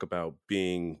 you talk about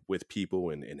being with people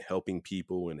and helping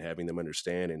people and having them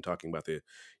understand and talking about the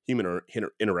human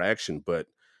interaction, but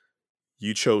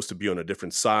you chose to be on a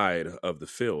different side of the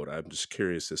field. I'm just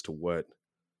curious as to what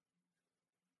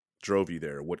drove you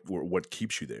there, what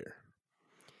keeps you there.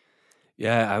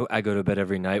 Yeah, I go to bed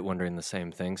every night wondering the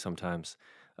same thing sometimes.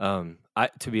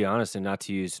 To be honest, and not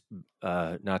to use,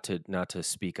 not to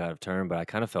speak out of turn, but I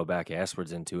kind of fell back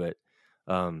asswards into it.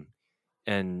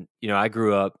 And I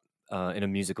grew up in a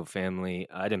musical family.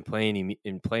 I didn't play any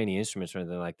instruments or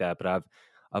anything like that, but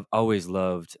I've always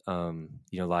loved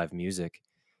live music,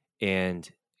 and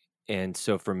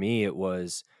so for me it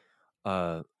was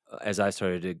as I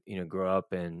started to grow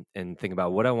up and think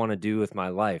about what I want to do with my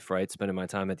life, right? Spending my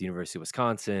time at the University of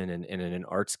Wisconsin and in an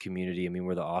arts community. I mean,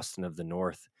 we're the Austin of the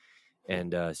North,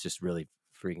 and it's just really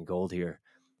freaking gold here.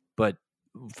 But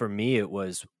for me, it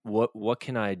was what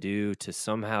can I do to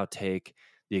somehow take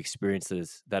the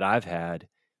experiences that I've had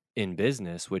in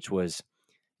business, which was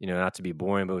not to be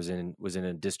boring, but was in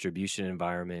a distribution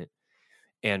environment,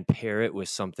 and pair it with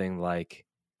something like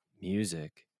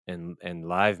music and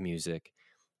live music.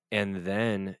 And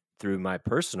then through my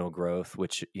personal growth,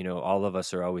 which, all of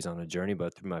us are always on a journey,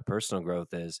 but through my personal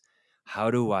growth is how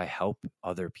do I help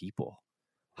other people?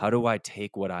 How do I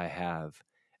take what I have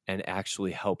and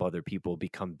actually help other people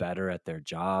become better at their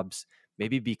jobs,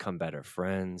 maybe become better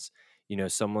friends?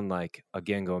 Someone like,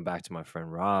 again, going back to my friend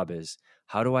Rob, is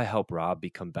how do I help Rob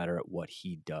become better at what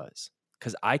he does?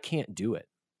 Because I can't do it,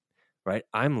 right?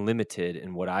 I'm limited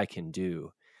in what I can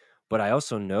do, but I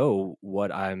also know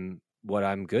what I'm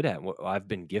good at, what I've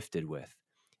been gifted with.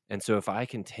 And so if I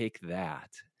can take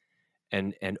that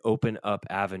and open up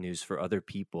avenues for other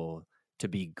people to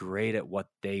be great at what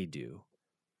they do,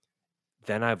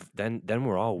 then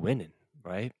we're all winning,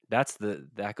 right?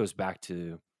 That goes back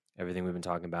to everything we've been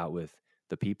talking about with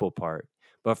the people part.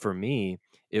 But for me,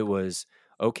 it was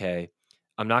okay,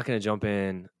 I'm not going to jump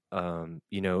in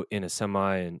in a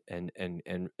semi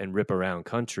and rip around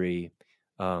country,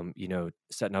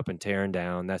 setting up and tearing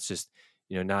down. That's just,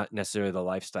 not necessarily the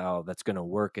lifestyle that's going to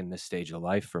work in this stage of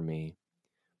life for me.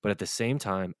 But at the same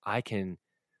time, I can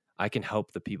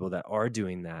help the people that are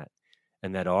doing that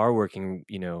and that are working,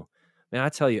 man, I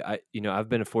tell you, I've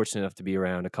been fortunate enough to be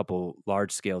around a couple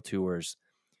large scale tours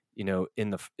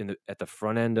at the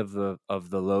front end of the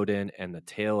load in and the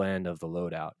tail end of the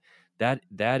load out.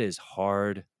 That is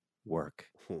hard work,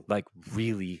 like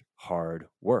really hard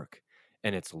work,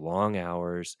 and it's long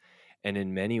hours. And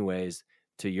in many ways,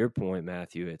 to your point,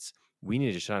 Matthew, we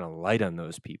need to shine a light on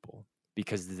those people,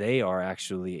 because they are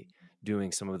actually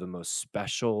doing some of the most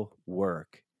special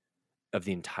work of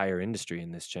the entire industry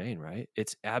in this chain, right?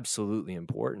 It's absolutely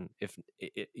important. If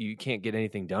you can't get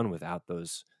anything done without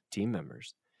those team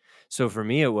members. So for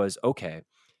me, it was, okay,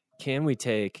 can we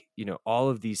take, all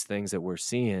of these things that we're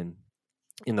seeing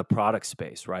in the product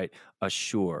space, right? A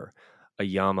Shure, a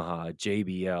Yamaha, a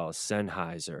JBL,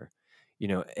 Sennheiser,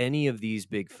 any of these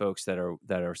big folks that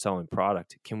are selling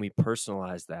product, can we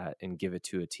personalize that and give it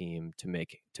to a team to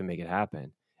make it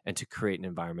happen and to create an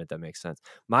environment that makes sense?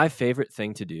 My favorite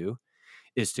thing to do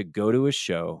is to go to a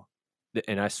show,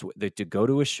 and to go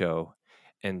to a show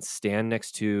and stand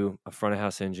next to a front of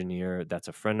house engineer that's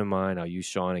a friend of mine. I'll use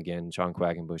Sean again, Sean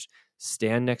Quackenbush.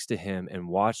 Stand next to him and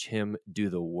watch him do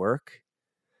the work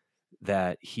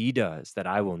that he does that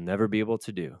I will never be able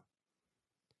to do,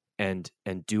 and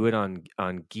do it on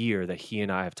gear that he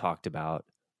and I have talked about,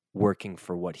 working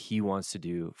for what he wants to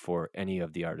do for any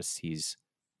of the artists he's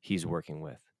working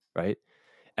with, right?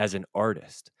 As an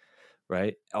artist,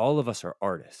 right? All of us are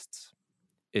artists.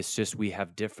 It's just we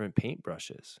have different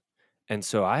paintbrushes. And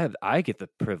so I get the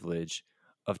privilege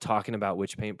of talking about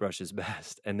which paintbrush is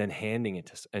best and then handing it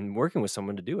to and working with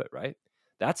someone to do it, right?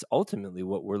 That's ultimately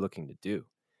what we're looking to do.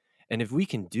 And if we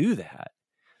can do that,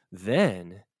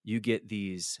 then you get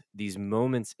these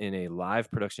moments in a live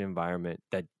production environment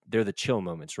that they're the chill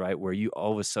moments, right? Where you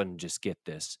all of a sudden just get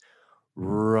this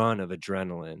run of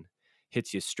adrenaline,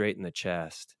 hits you straight in the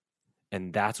chest.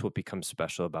 And that's what becomes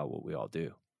special about what we all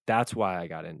do. That's why I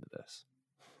got into this.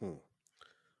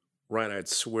 Ryan, I'd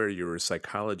swear you were a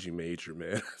psychology major,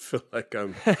 man. I feel like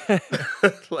I'm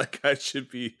like I should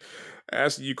be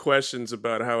asking you questions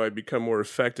about how I become more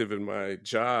effective in my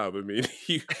job. I mean,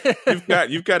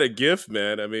 you've got a gift,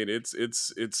 man. I mean,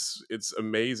 it's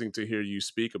amazing to hear you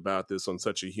speak about this on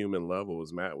such a human level,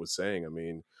 as Matt was saying. I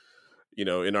mean,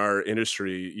 in our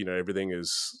industry, everything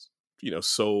is,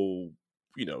 so,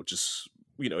 just,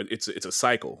 it's a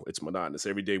cycle. It's monotonous.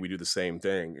 Every day we do the same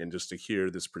thing, and just to hear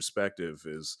this perspective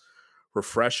is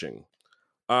refreshing.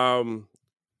 How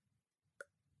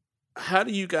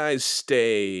do you guys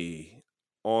stay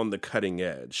on the cutting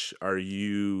edge? Are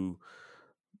you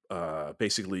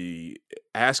basically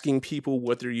asking people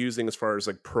what they're using as far as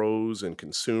like pros and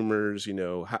consumers?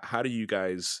 How do you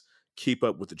guys keep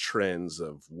up with the trends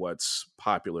of what's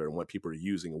popular and what people are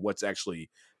using and what's actually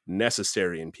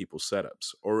necessary in people's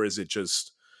setups? Or is it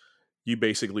just you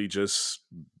basically just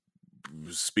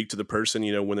speak to the person,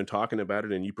 when they're talking about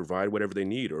it, and you provide whatever they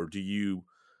need? Or do you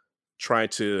try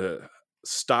to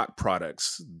stock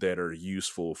products that are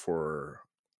useful for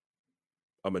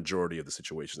a majority of the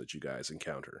situations that you guys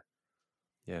encounter?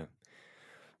 Yeah,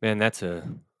 man,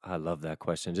 I love that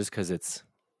question, just because it's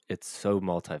so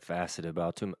multifaceted.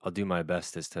 But I'll do my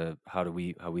best as to how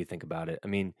we think about it. I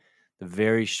mean, the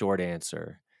very short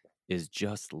answer is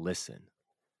just listen.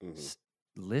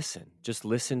 Listen, just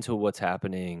listen to what's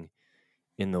happening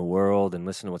in the world and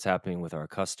listen to what's happening with our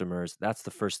customers. That's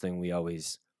the first thing we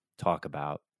always talk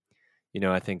about.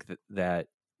 I think that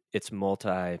it's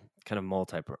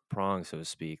multi-pronged, so to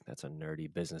speak. That's a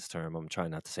nerdy business term. I'm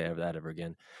trying not to say that ever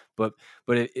again. But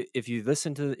if you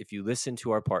listen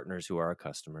to our partners who are our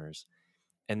customers,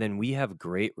 and then we have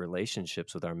great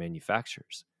relationships with our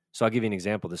manufacturers. So I'll give you an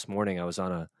example. This morning I was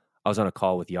on a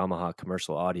call with Yamaha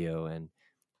Commercial Audio, and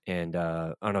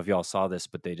I don't know if y'all saw this,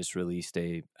 but they just released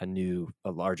a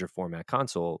larger format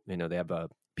console. They have a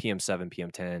PM7,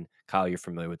 PM10. Kyle, you're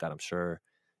familiar with that, I'm sure,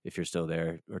 if you're still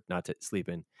there or not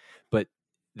sleeping. But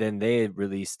then they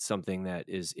released something that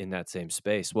is in that same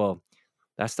space. Well,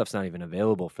 that stuff's not even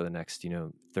available for the next,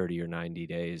 30 or 90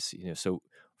 days. So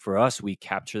for us, we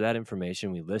capture that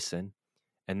information, we listen,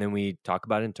 and then we talk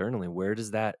about it internally. Where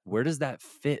does that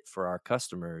fit for our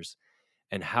customers,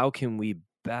 and how can we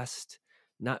best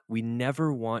we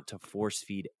never want to force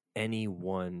feed any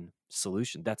one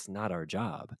solution. That's not our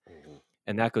job.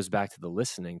 And that goes back to the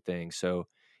listening thing. So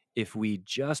if we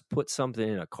just put something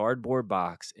in a cardboard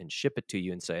box and ship it to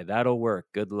you and say, that'll work,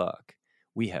 good luck,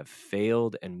 we have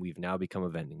failed, and we've now become a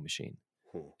vending machine.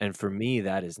 And for me,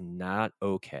 that is not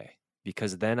okay,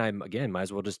 because then might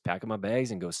as well just pack up my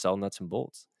bags and go sell nuts and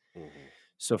bolts.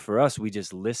 So for us, we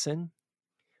just listen,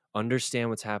 understand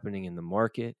what's happening in the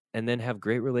market, and then have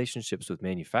great relationships with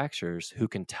manufacturers who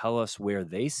can tell us where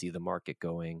they see the market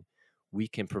going. We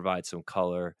can provide some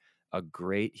color a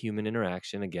great human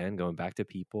interaction, again, going back to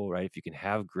people, right? If you can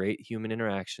have great human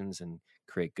interactions and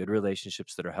create good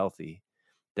relationships that are healthy,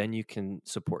 then you can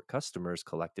support customers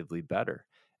collectively better.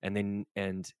 And then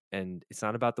and it's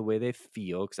not about the way they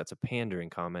feel, because that's a pandering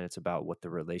comment. It's about what the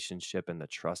relationship and the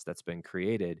trust that's been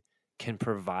created can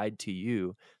provide to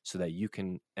you, so that you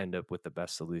can end up with the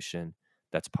best solution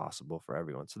that's possible for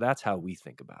everyone. So that's how we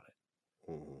think about it.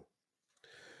 Mhm.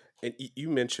 And you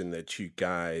mentioned that you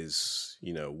guys,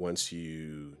 once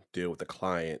you deal with a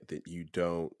client, that you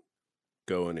don't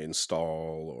go and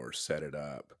install or set it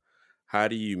up. How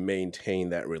do you maintain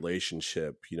that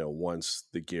relationship, once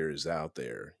the gear is out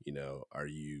there? Are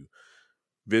you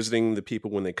visiting the people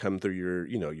when they come through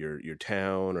your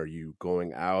town? Are you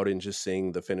going out and just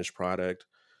seeing the finished product?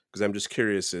 Because I'm just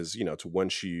curious, as to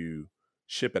once you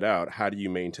ship it out, how do you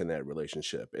maintain that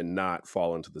relationship and not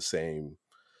fall into the same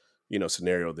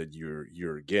scenario that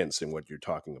you're against and what you're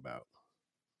talking about?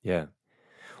 Yeah.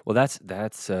 Well, that's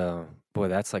boy,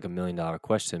 that's like $1 million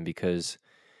question, because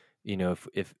if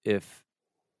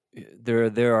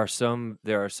there are some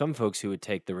folks who would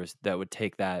take that would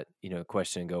take that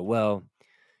question and go, well,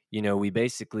 we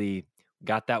basically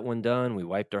got that one done. We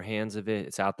wiped our hands of it.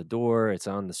 It's out the door. It's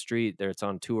on the street there. It's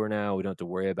on tour now. We don't have to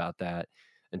worry about that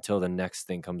until the next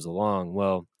thing comes along.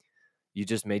 Well, you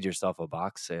just made yourself a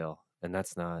box sale, and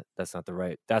that's not the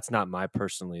right. That's not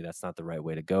that's not the right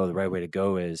way to go. The right way to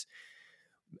go is,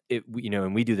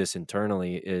 and we do this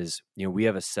internally, is we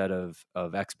have a set of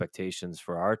expectations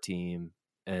for our team,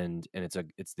 and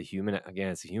it's the human,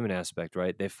 again, it's the human aspect,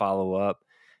 right? They follow up,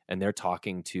 and they're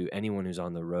talking to anyone who's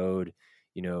on the road.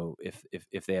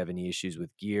 If they have any issues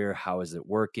with gear, how is it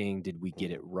working? Did we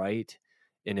get it right?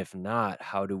 And if not,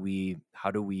 how do we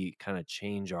kind of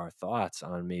change our thoughts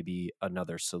on maybe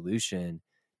another solution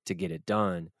to get it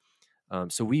done?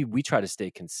 So we try to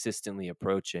stay consistently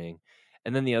approaching.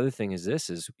 And then the other thing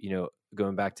is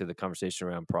going back to the conversation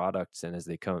around products, and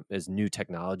as new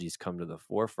technologies come to the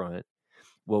forefront,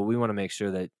 well, we want to make sure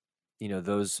that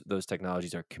those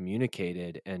technologies are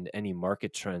communicated, and any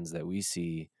market trends that we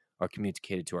see are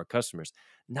communicated to our customers,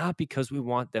 not because we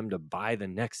want them to buy the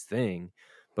next thing,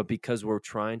 but because we're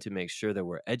trying to make sure that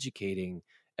we're educating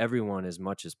everyone as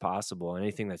much as possible on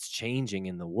anything that's changing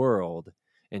in the world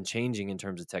and changing in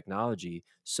terms of technology,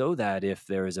 so that if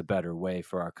there is a better way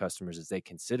for our customers as they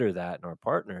consider that, and our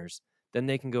partners, then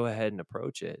they can go ahead and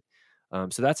approach it.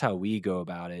 So that's how we go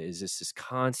about it. Is this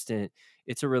constant?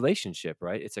 It's a relationship,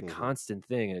 right? It's a constant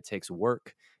thing, and it takes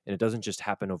work, and it doesn't just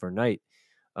happen overnight.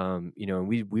 And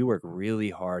we work really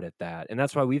hard at that, and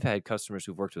that's why we've had customers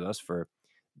who've worked with us for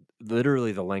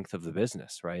literally the length of the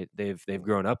business, right? They've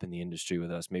grown up in the industry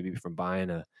with us, maybe from buying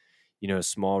a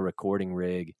small recording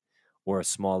rig or a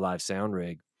small live sound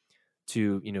rig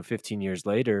to 15 years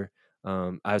later.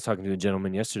 I was talking to a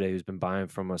gentleman yesterday who's been buying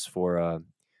from us for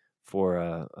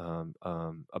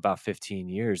about 15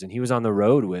 years, and he was on the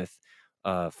road with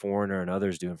Foreigner and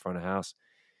others doing front of house,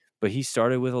 but he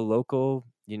started with a local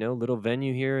little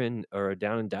venue here or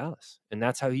down in Dallas, and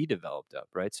that's how he developed up,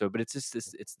 right? So, but it's just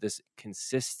this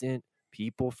consistent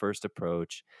people first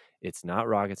approach. It's not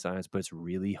rocket science, but it's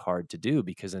really hard to do,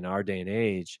 because in our day and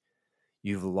age,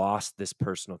 you've lost this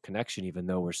personal connection. Even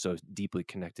though we're so deeply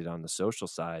connected on the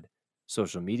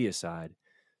social media side,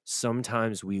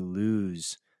 sometimes we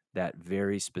lose that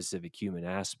very specific human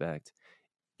aspect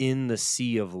in the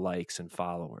sea of likes and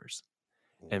followers.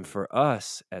 And for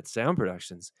us at Sound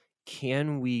Productions,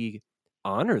 can we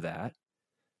honor that?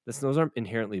 Those aren't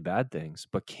inherently bad things,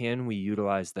 but can we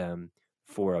utilize them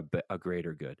for a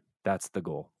greater good? That's the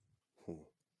goal.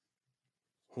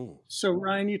 So,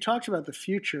 Ryan, you talked about the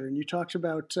future, and you talked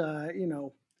about,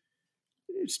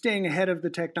 staying ahead of the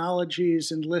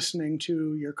technologies and listening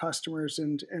to your customers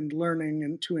and learning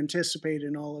and to anticipate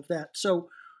and all of that. So,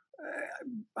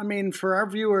 for our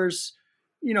viewers,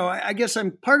 I guess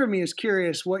part of me is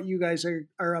curious what you guys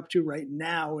are up to right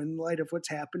now in light of what's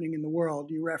happening in the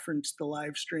world. You referenced the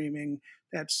live streaming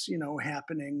that's,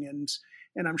 happening,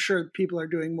 and I'm sure people are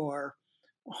doing more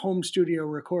home studio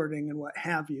recording and what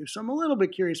have you. So I'm a little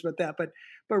bit curious about that, but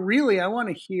really I want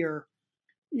to hear,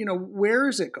 where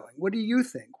is it going? What do you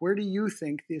think? Where do you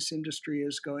think this industry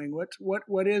is going?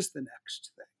 What is the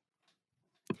next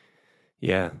thing?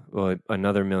 Yeah, well,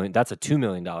 another million. That's a $2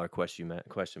 million question, Matt.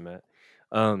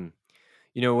 I'll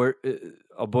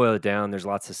boil it down. There's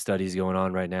lots of studies going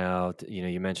on right now.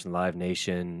 You mentioned Live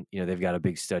Nation. They've got a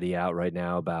big study out right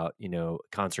now about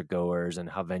concert goers and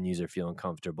how venues are feeling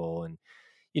comfortable. And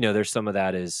there's some of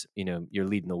that is you're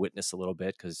leading the witness a little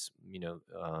bit, because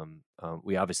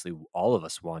we obviously, all of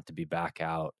us want to be back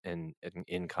out and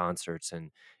in concerts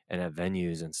and at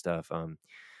venues and stuff.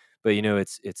 But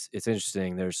it's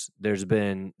interesting. There's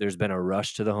been a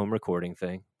rush to the home recording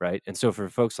thing, right? And so for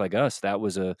folks like us, that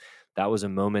was a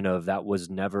moment of, that was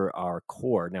never our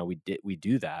core. Now we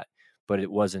do that, but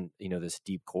it wasn't, this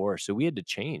deep core. So we had to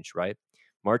change, right?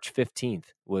 March 15th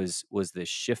was this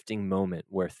shifting moment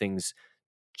where things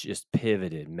just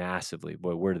pivoted massively.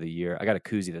 Boy, word of the year. I got a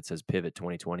koozie that says Pivot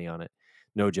 2020 on it.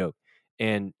 No joke.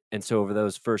 And so over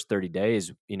those first 30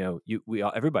 days,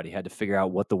 everybody had to figure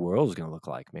out what the world was going to look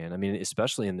like, man. I mean,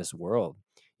 especially in this world,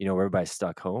 where everybody's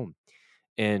stuck home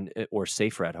or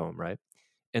safer at home, right?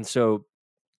 And so,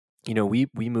 we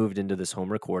moved into this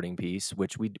home recording piece,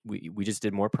 which we just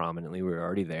did more prominently. We were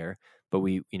already there, but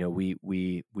we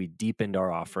deepened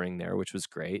our offering there, which was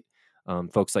great.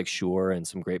 Folks like Shure and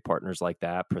some great partners like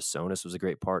that. Presonus was a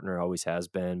great partner, always has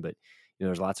been, but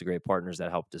there's lots of great partners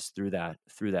that helped us through that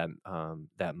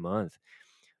month.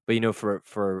 But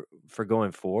for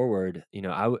going forward,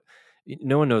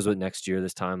 no one knows what next year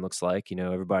this time looks like.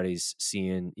 Everybody's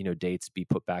seeing dates be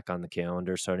put back on the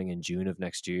calendar starting in June of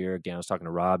next year. Again, I was talking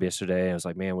to Rob yesterday. I was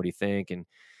like, man, what do you think? And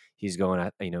he's going,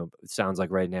 it sounds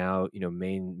like right now,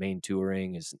 main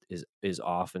touring is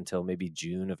off until maybe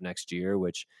June of next year,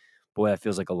 which, boy, that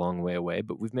feels like a long way away,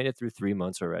 but we've made it through 3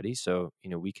 months already. So,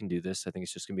 we can do this. I think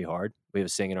it's just going to be hard. We have a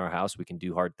saying in our house, we can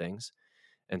do hard things.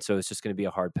 And so it's just going to be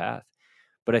a hard path.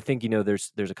 But I think,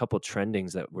 there's a couple of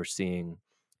trendings that we're seeing.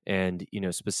 And,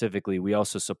 specifically, we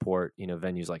also support,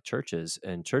 venues like churches,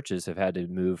 and churches have had to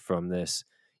move from this,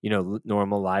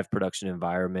 normal live production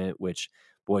environment, which,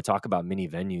 boy, talk about mini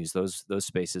venues. Those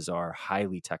spaces are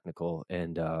highly technical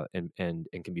and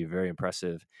can be very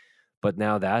impressive. But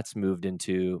now that's moved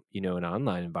into, an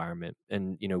online environment.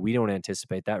 And, we don't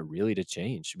anticipate that really to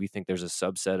change. We think there's a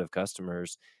subset of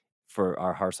customers for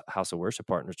our house of worship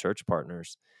partners, church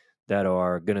partners, that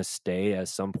are going to stay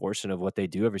as some portion of what they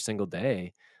do every single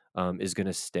day is going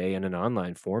to stay in an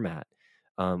online format.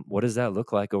 What does that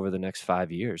look like over the next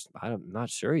 5 years? I'm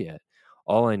not sure yet.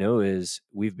 All I know is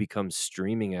we've become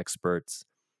streaming experts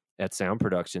at sound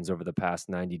productions over the past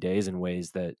 90 days in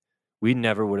ways that we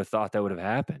never would have thought that would have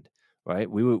happened. Right?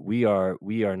 We are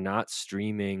not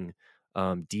streaming,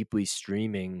 deeply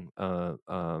streaming,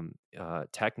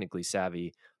 technically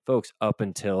savvy folks up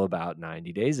until about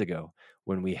 90 days ago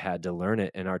when we had to learn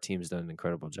it, and our team's done an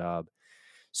incredible job.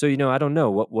 So, I don't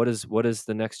know what does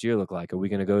the next year look like? Are we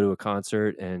going to go to a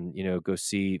concert and, go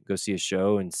see a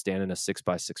show and stand in a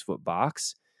 6x6 foot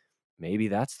box? Maybe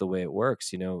that's the way it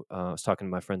works. I was talking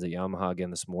to my friends at Yamaha again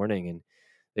this morning, and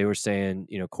they were saying,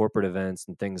 corporate events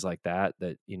and things like that,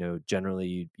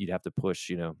 generally you'd have to push,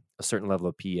 a certain level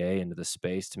of PA into the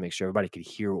space to make sure everybody could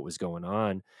hear what was going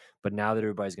on. But now that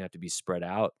everybody's going to have to be spread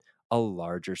out, a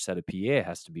larger set of PA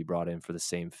has to be brought in for the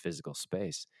same physical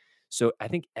space. So I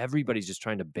think everybody's just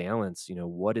trying to balance,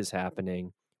 what is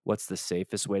happening, what's the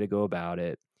safest way to go about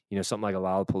it. Something like a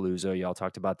Lollapalooza, y'all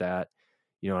talked about that,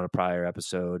 on a prior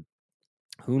episode.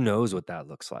 Who knows what that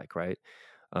looks like, right?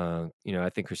 I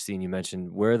think, Christine, you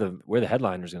mentioned where the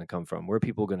headliner is going to come from, where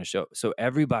people are going to show. So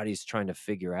everybody's trying to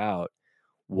figure out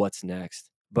what's next.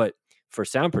 But for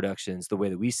sound productions, the way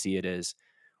that we see it is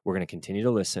we're going to continue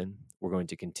to listen. We're going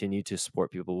to continue to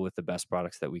support people with the best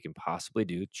products that we can possibly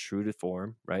do, true to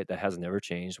form, right? That has never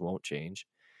changed, won't change.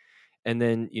 And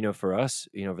then, for us,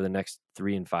 over the next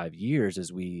 3 and 5 years,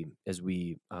 as we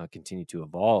continue to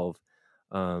evolve,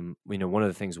 one of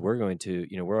the things we're going to,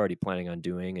 we're already planning on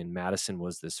doing, and Madison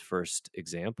was this first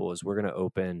example, is we're going to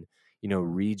open,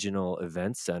 regional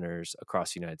event centers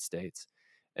across the United States.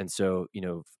 And so,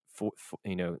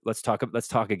 let's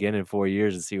talk again in 4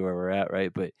 years and see where we're at.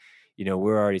 Right. But,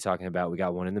 we're already talking about, we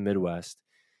got one in the Midwest.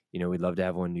 We'd love to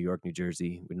have one in New York, New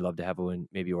Jersey. We'd love to have one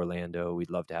maybe Orlando.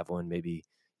 We'd love to have one maybe,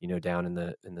 down in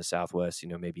the Southwest,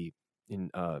 maybe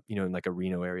in like a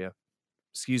Reno area.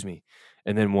 Excuse me.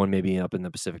 And then one maybe up in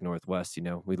the Pacific Northwest.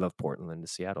 We love Portland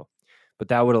to Seattle. But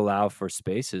that would allow for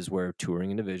spaces where touring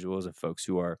individuals and folks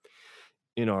who are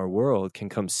in our world can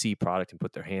come see product and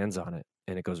put their hands on it.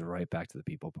 And it goes right back to the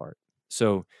people part.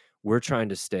 So we're trying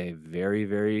to stay very,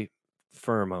 very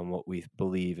firm on what we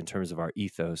believe in terms of our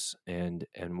ethos and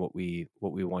what we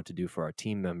want to do for our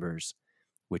team members,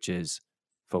 which is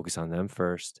focus on them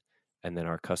first and then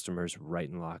our customers right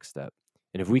in lockstep.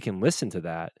 And if we can listen to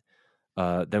that,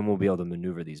 then we'll be able to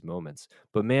maneuver these moments.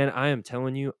 But man, I am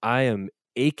telling you, I am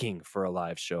aching for a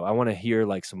live show. I want to hear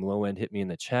like some low end hit me in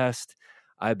the chest.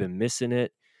 I've been missing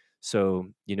it. So,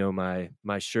 my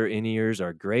Shure in-ears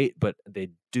are great, but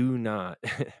they do not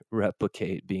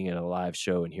replicate being at a live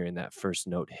show and hearing that first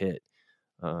note hit.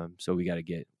 So we got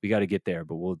to get there,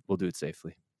 but we'll do it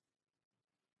safely.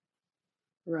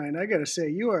 Ryan, I gotta say,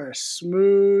 you are a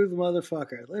smooth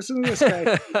motherfucker. Listen to this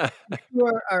guy.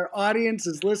 Our audience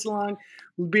is listening along,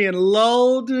 being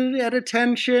lulled at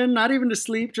attention, not even to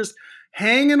sleep, just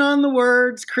hanging on the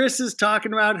words. Chris is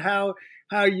talking about how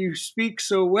you speak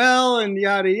so well and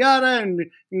yada yada, and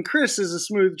Chris is a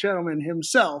smooth gentleman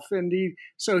himself, and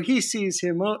he sees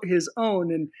his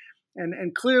own,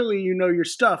 and clearly you know your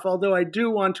stuff. Although I do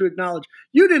want to acknowledge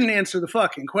you didn't answer the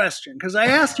fucking question, because I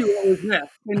asked you what was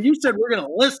next, and you said we're going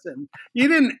to listen. You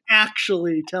didn't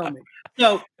actually tell me.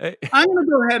 So I'm going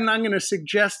to go ahead and I'm going to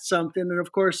suggest something. And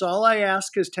of course, all I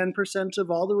ask is 10%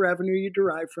 of all the revenue you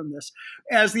derive from this.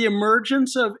 As the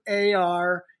emergence of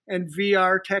AR and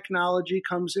VR technology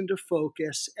comes into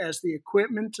focus, as the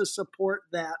equipment to support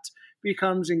that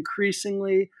becomes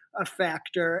increasingly a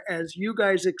factor, as you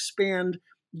guys expand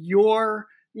your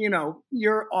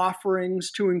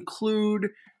offerings to include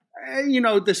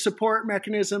the support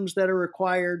mechanisms that are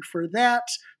required for that,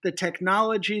 the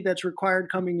technology that's required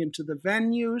coming into the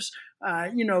venues,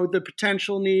 the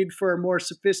potential need for more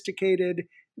sophisticated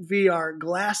VR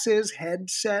glasses,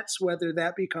 headsets, whether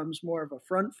that becomes more of a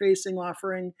front-facing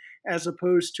offering as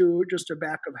opposed to just a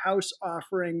back-of-house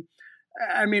offering.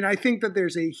 I mean, I think that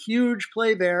there's a huge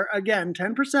play there. Again,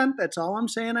 10%, that's all I'm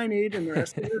saying I need, and the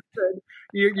rest of it is good.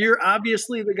 You're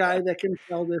obviously the guy that can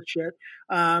sell this shit.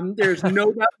 There's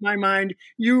no doubt in my mind.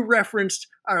 You referenced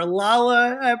our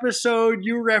Lala episode.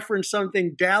 You referenced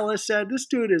something Dallas said. This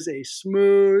dude is a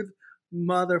smooth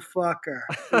motherfucker.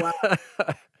 Wow.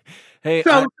 Hey,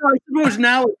 so I suppose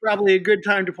now is probably a good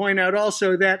time to point out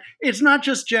also that it's not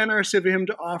just generous of him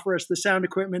to offer us the sound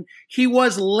equipment. He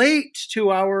was late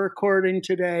to our recording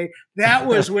today. That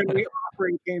was when the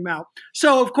offering came out.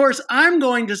 So, of course, I'm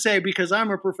going to say, because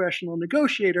I'm a professional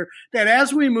negotiator, that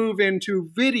as we move into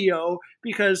video,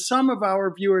 because some of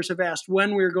our viewers have asked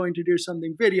when we're going to do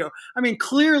something video, I mean,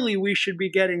 clearly we should be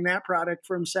getting that product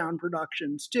from Sound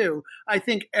Productions too. I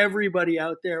think everybody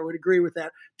out there would agree with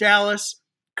that. Dallas,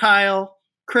 Kyle,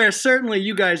 Chris, certainly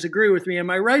you guys agree with me. Am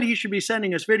I right? He should be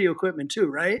sending us video equipment too,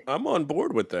 right? I'm on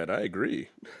board with that. I agree.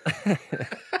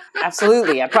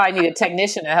 Absolutely. I probably need a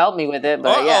technician to help me with it,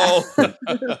 but yeah.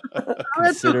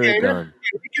 That's okay. Done.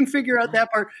 We can figure out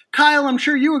that part. Kyle, I'm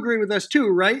sure you agree with us too,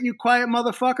 right? You quiet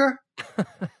motherfucker.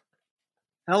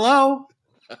 Hello?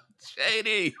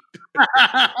 Shady.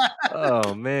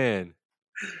 Oh, man.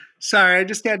 Sorry, I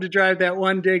just had to drive that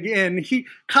one dig in.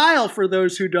 Kyle, for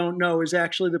those who don't know, is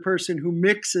actually the person who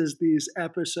mixes these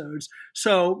episodes.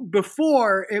 So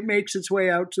before it makes its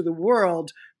way out to the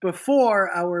world,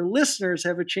 before our listeners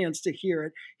have a chance to hear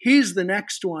it, he's the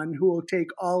next one who will take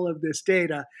all of this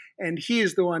data, and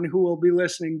he's the one who will be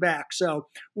listening back. So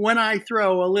when I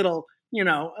throw a little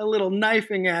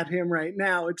knifing at him right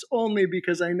now, it's only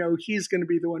because I know he's going to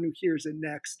be the one who hears it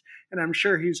next. And I'm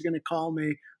sure he's going to call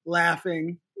me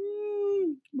laughing.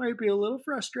 Might be a little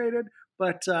frustrated,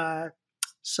 but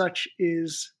such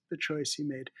is the choice he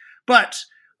made. But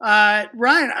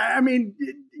Ryan, I mean,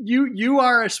 you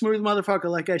are a smooth motherfucker,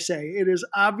 like I say. It is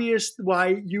obvious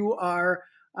why you are,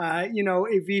 a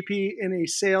VP in a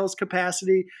sales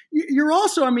capacity. You're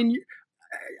also, I mean,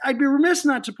 I'd be remiss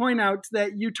not to point out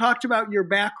that you talked about your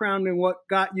background and what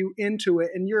got you into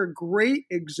it, and you're a great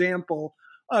example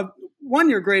of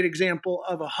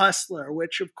a hustler,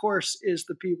 which of course is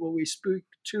the people we speak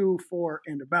to, for,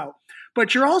 and about.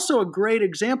 But you're also a great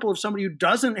example of somebody who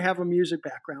doesn't have a music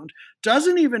background,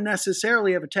 doesn't even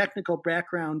necessarily have a technical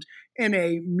background in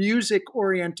a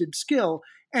music-oriented skill.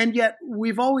 And yet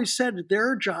we've always said that there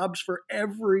are jobs for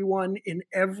everyone in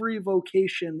every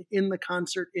vocation in the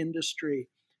concert industry.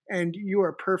 And you are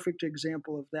a perfect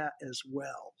example of that as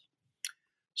well.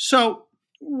 So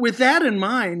with that in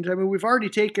mind, I mean, we've already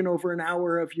taken over an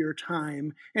hour of your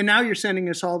time, and now you're sending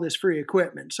us all this free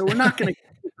equipment. So we're not going to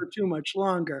keep it for too much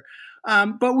longer.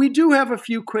 But we do have a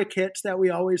few quick hits that we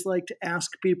always like to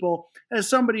ask people. As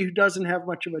somebody who doesn't have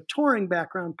much of a touring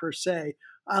background per se,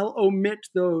 I'll omit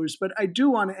those. But I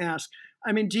do want to ask,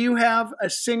 I mean, do you have a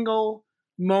single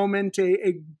moment,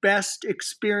 a best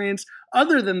experience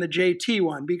other than the JT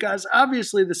one? Because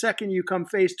obviously the second you come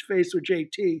face to face with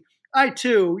JT, I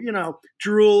too,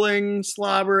 drooling,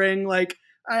 slobbering, like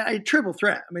I triple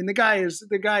threat. I mean, the guy is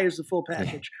the full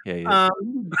package. Yeah.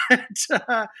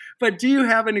 But do you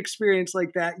have an experience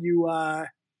like that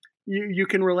you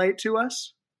can relate to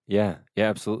us? Yeah,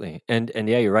 absolutely. And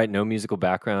yeah, you're right. No musical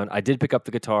background. I did pick up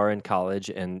the guitar in college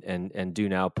and do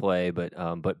now play, but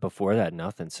before that,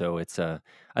 nothing. So it's I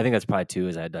think that's probably too,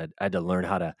 is I had to learn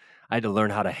how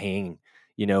to hang,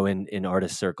 in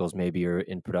artist circles maybe, or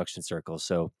in production circles.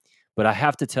 So, but I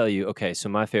have to tell you, okay, so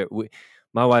my favorite,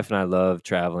 my wife and I love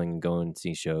traveling and going to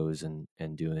see shows and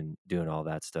doing all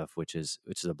that stuff, which is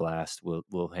a blast.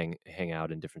 We'll hang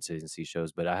out in different cities and see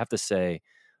shows. But I have to say,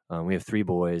 we have 3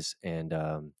 boys and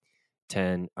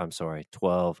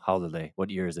 12. How old are they? What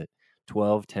year is it?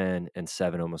 12, 10, and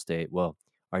 7, almost 8. Well,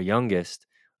 our youngest,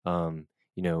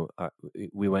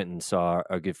 we went and saw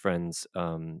our good friends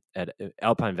at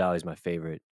Alpine Valley is my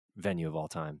favorite venue of all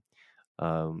time.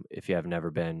 If you have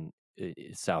never been,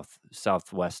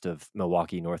 southwest of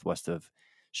Milwaukee, northwest of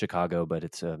Chicago, but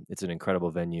it's an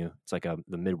incredible venue. It's like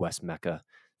the Midwest Mecca.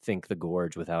 Think the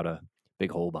Gorge without a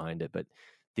big hole behind it. But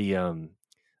the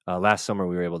last summer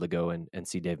we were able to go and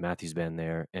see Dave Matthews Band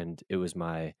there, and it was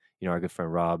our good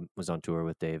friend Rob was on tour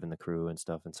with Dave and the crew and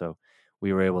stuff, and so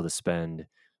we were able to spend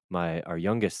our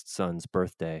youngest son's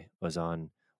birthday is on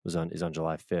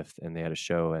July 5th, and they had a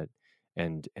show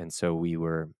and so we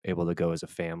were able to go as a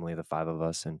family, the 5 of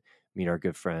us, and meet our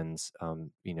good friends,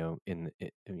 in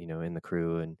the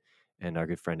crew, and our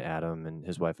good friend Adam and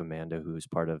his wife Amanda, who's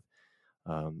part of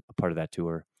that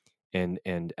tour,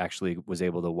 and actually was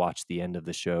able to watch the end of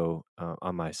the show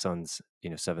on my son's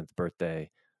 7th birthday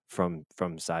from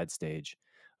side stage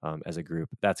as a group.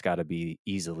 That's got to be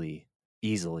easily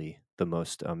the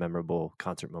most memorable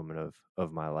concert moment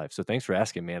of my life. So thanks for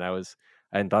asking, man. I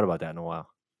hadn't thought about that in a while.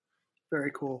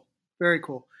 Very cool. Very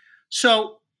cool.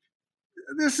 So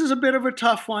this is a bit of a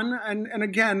tough one. And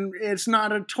again, it's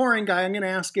not a touring guy. I'm going to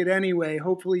ask it anyway.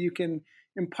 Hopefully you can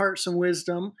impart some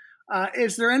wisdom.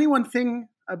 Is there any one thing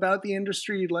about the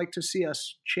industry you'd like to see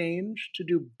us change to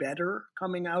do better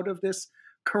coming out of this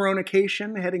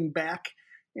coronacation, heading back,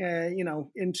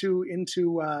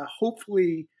 into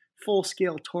hopefully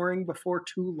full-scale touring before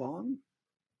too long?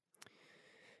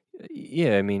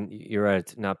 Yeah, I mean, you're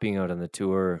right. Not being out on the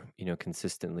tour,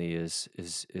 consistently is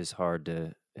hard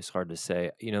to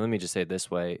say. Let me just say it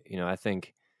this way. I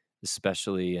think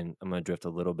especially, and I'm going to drift a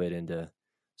little bit into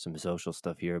some social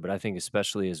stuff here, but I think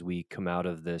especially as we come out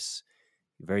of this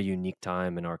very unique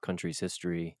time in our country's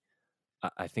history,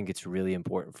 I think it's really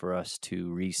important for us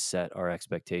to reset our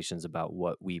expectations about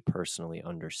what we personally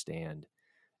understand,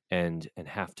 and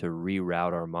have to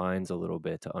reroute our minds a little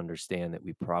bit to understand that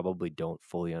we probably don't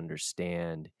fully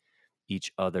understand each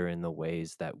other in the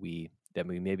ways that we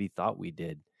maybe thought we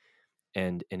did.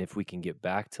 And if we can get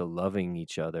back to loving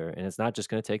each other, and it's not just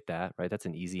going to take that, right? That's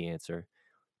an easy answer.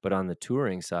 But on the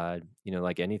touring side,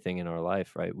 like anything in our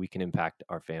life, right, we can impact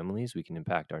our families, we can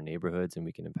impact our neighborhoods, and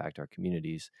we can impact our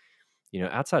communities.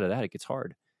 Outside of that, it gets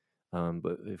hard.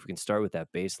 But if we can start with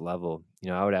that base level,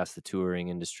 I would ask the touring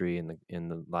industry and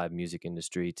the live music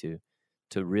industry to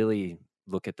really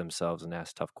look at themselves and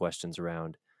ask tough questions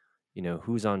around,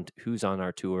 who's on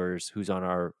our tours, who's on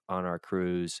our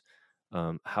crews,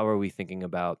 how are we thinking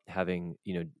about having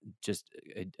just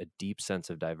a deep sense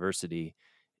of diversity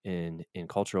in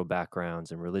cultural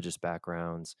backgrounds and religious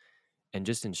backgrounds, and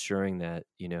just ensuring that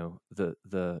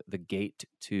the gate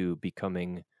to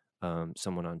becoming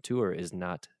someone on tour is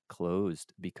not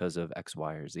closed because of X,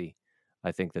 Y, or Z.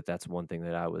 I think that's one thing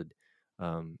that I would,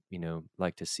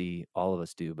 like to see all of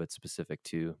us do, but specific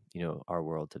to, our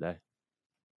world today.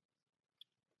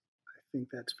 I think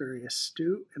that's very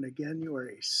astute. And again, you are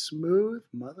a smooth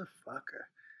motherfucker.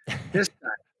 This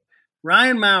time,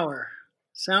 Ryan Maurer,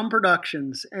 Sound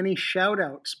Productions, any shout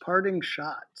outs, parting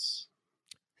shots?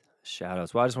 Shout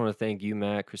outs. Well, I just want to thank you,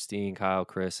 Matt, Christine, Kyle,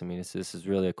 Chris. I mean, this is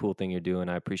really a cool thing you're doing.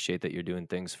 I appreciate that you're doing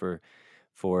things for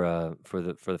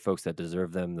the folks that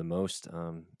deserve them the most.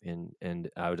 And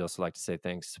I would also like to say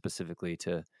thanks specifically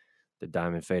to the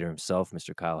Diamond Fader himself,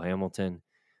 Mr. Kyle Hamilton.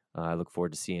 I look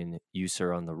forward to seeing you,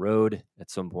 sir, on the road at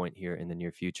some point here in the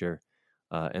near future.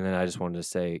 And then I just wanted to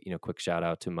say, quick shout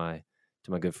out to my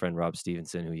good friend Rob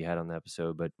Stevenson, who you had on the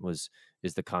episode, but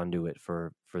is the conduit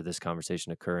for this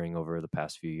conversation occurring over the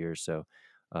past few years. So,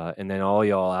 and then all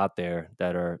y'all out there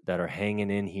that are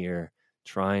hanging in here,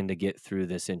 trying to get through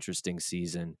this interesting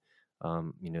season.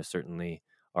 Certainly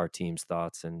our team's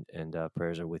thoughts and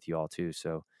prayers are with you all too.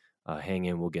 So, hang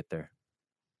in, we'll get there.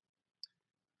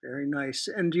 Very nice.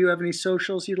 And do you have any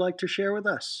socials you'd like to share with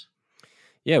us?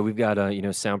 Yeah, we've got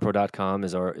soundpro.com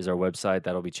is our website.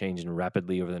 That'll be changing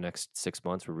rapidly over the next 6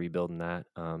 months. We're rebuilding that.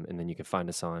 And then you can find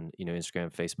us on,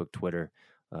 Instagram, Facebook, Twitter,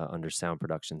 under Sound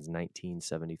Productions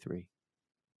 1973.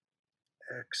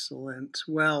 Excellent.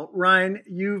 Well, Ryan,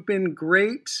 you've been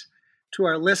great to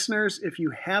our listeners. If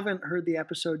you haven't heard the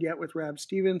episode yet with Rob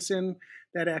Stevenson,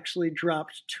 that actually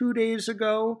dropped 2 days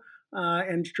ago,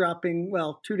 and dropping,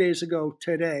 2 days ago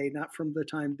today, not from the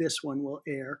time this one will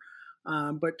air.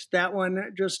 But that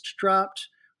one just dropped.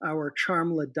 Our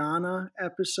Charm LaDonna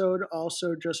episode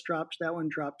also just dropped. That one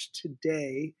dropped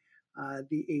today.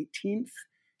 the 18th.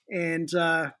 And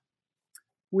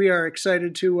we are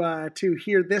excited to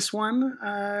hear this one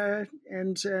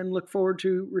and look forward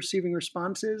to receiving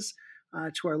responses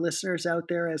to our listeners out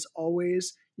there. As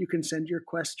always, you can send your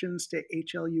questions to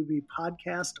HLUV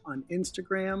Podcast on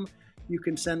Instagram. You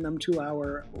can send them to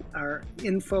our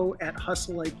info at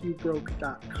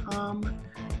hustlelikeyouBroke.com.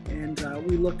 And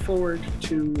we look forward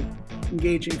to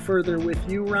engaging further with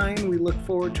you, Ryan. We look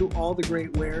forward to all the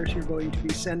great wares you're going to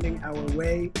be sending our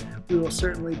way. We will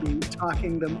certainly be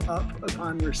talking them up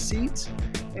upon receipt.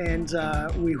 And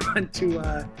we want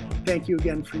to thank you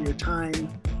again for your time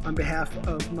on behalf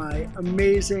of my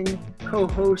amazing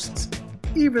co-hosts,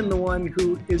 even the one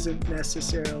who isn't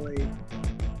necessarily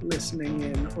listening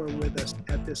in or with us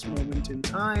at this moment in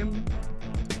time.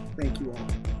 Thank you all.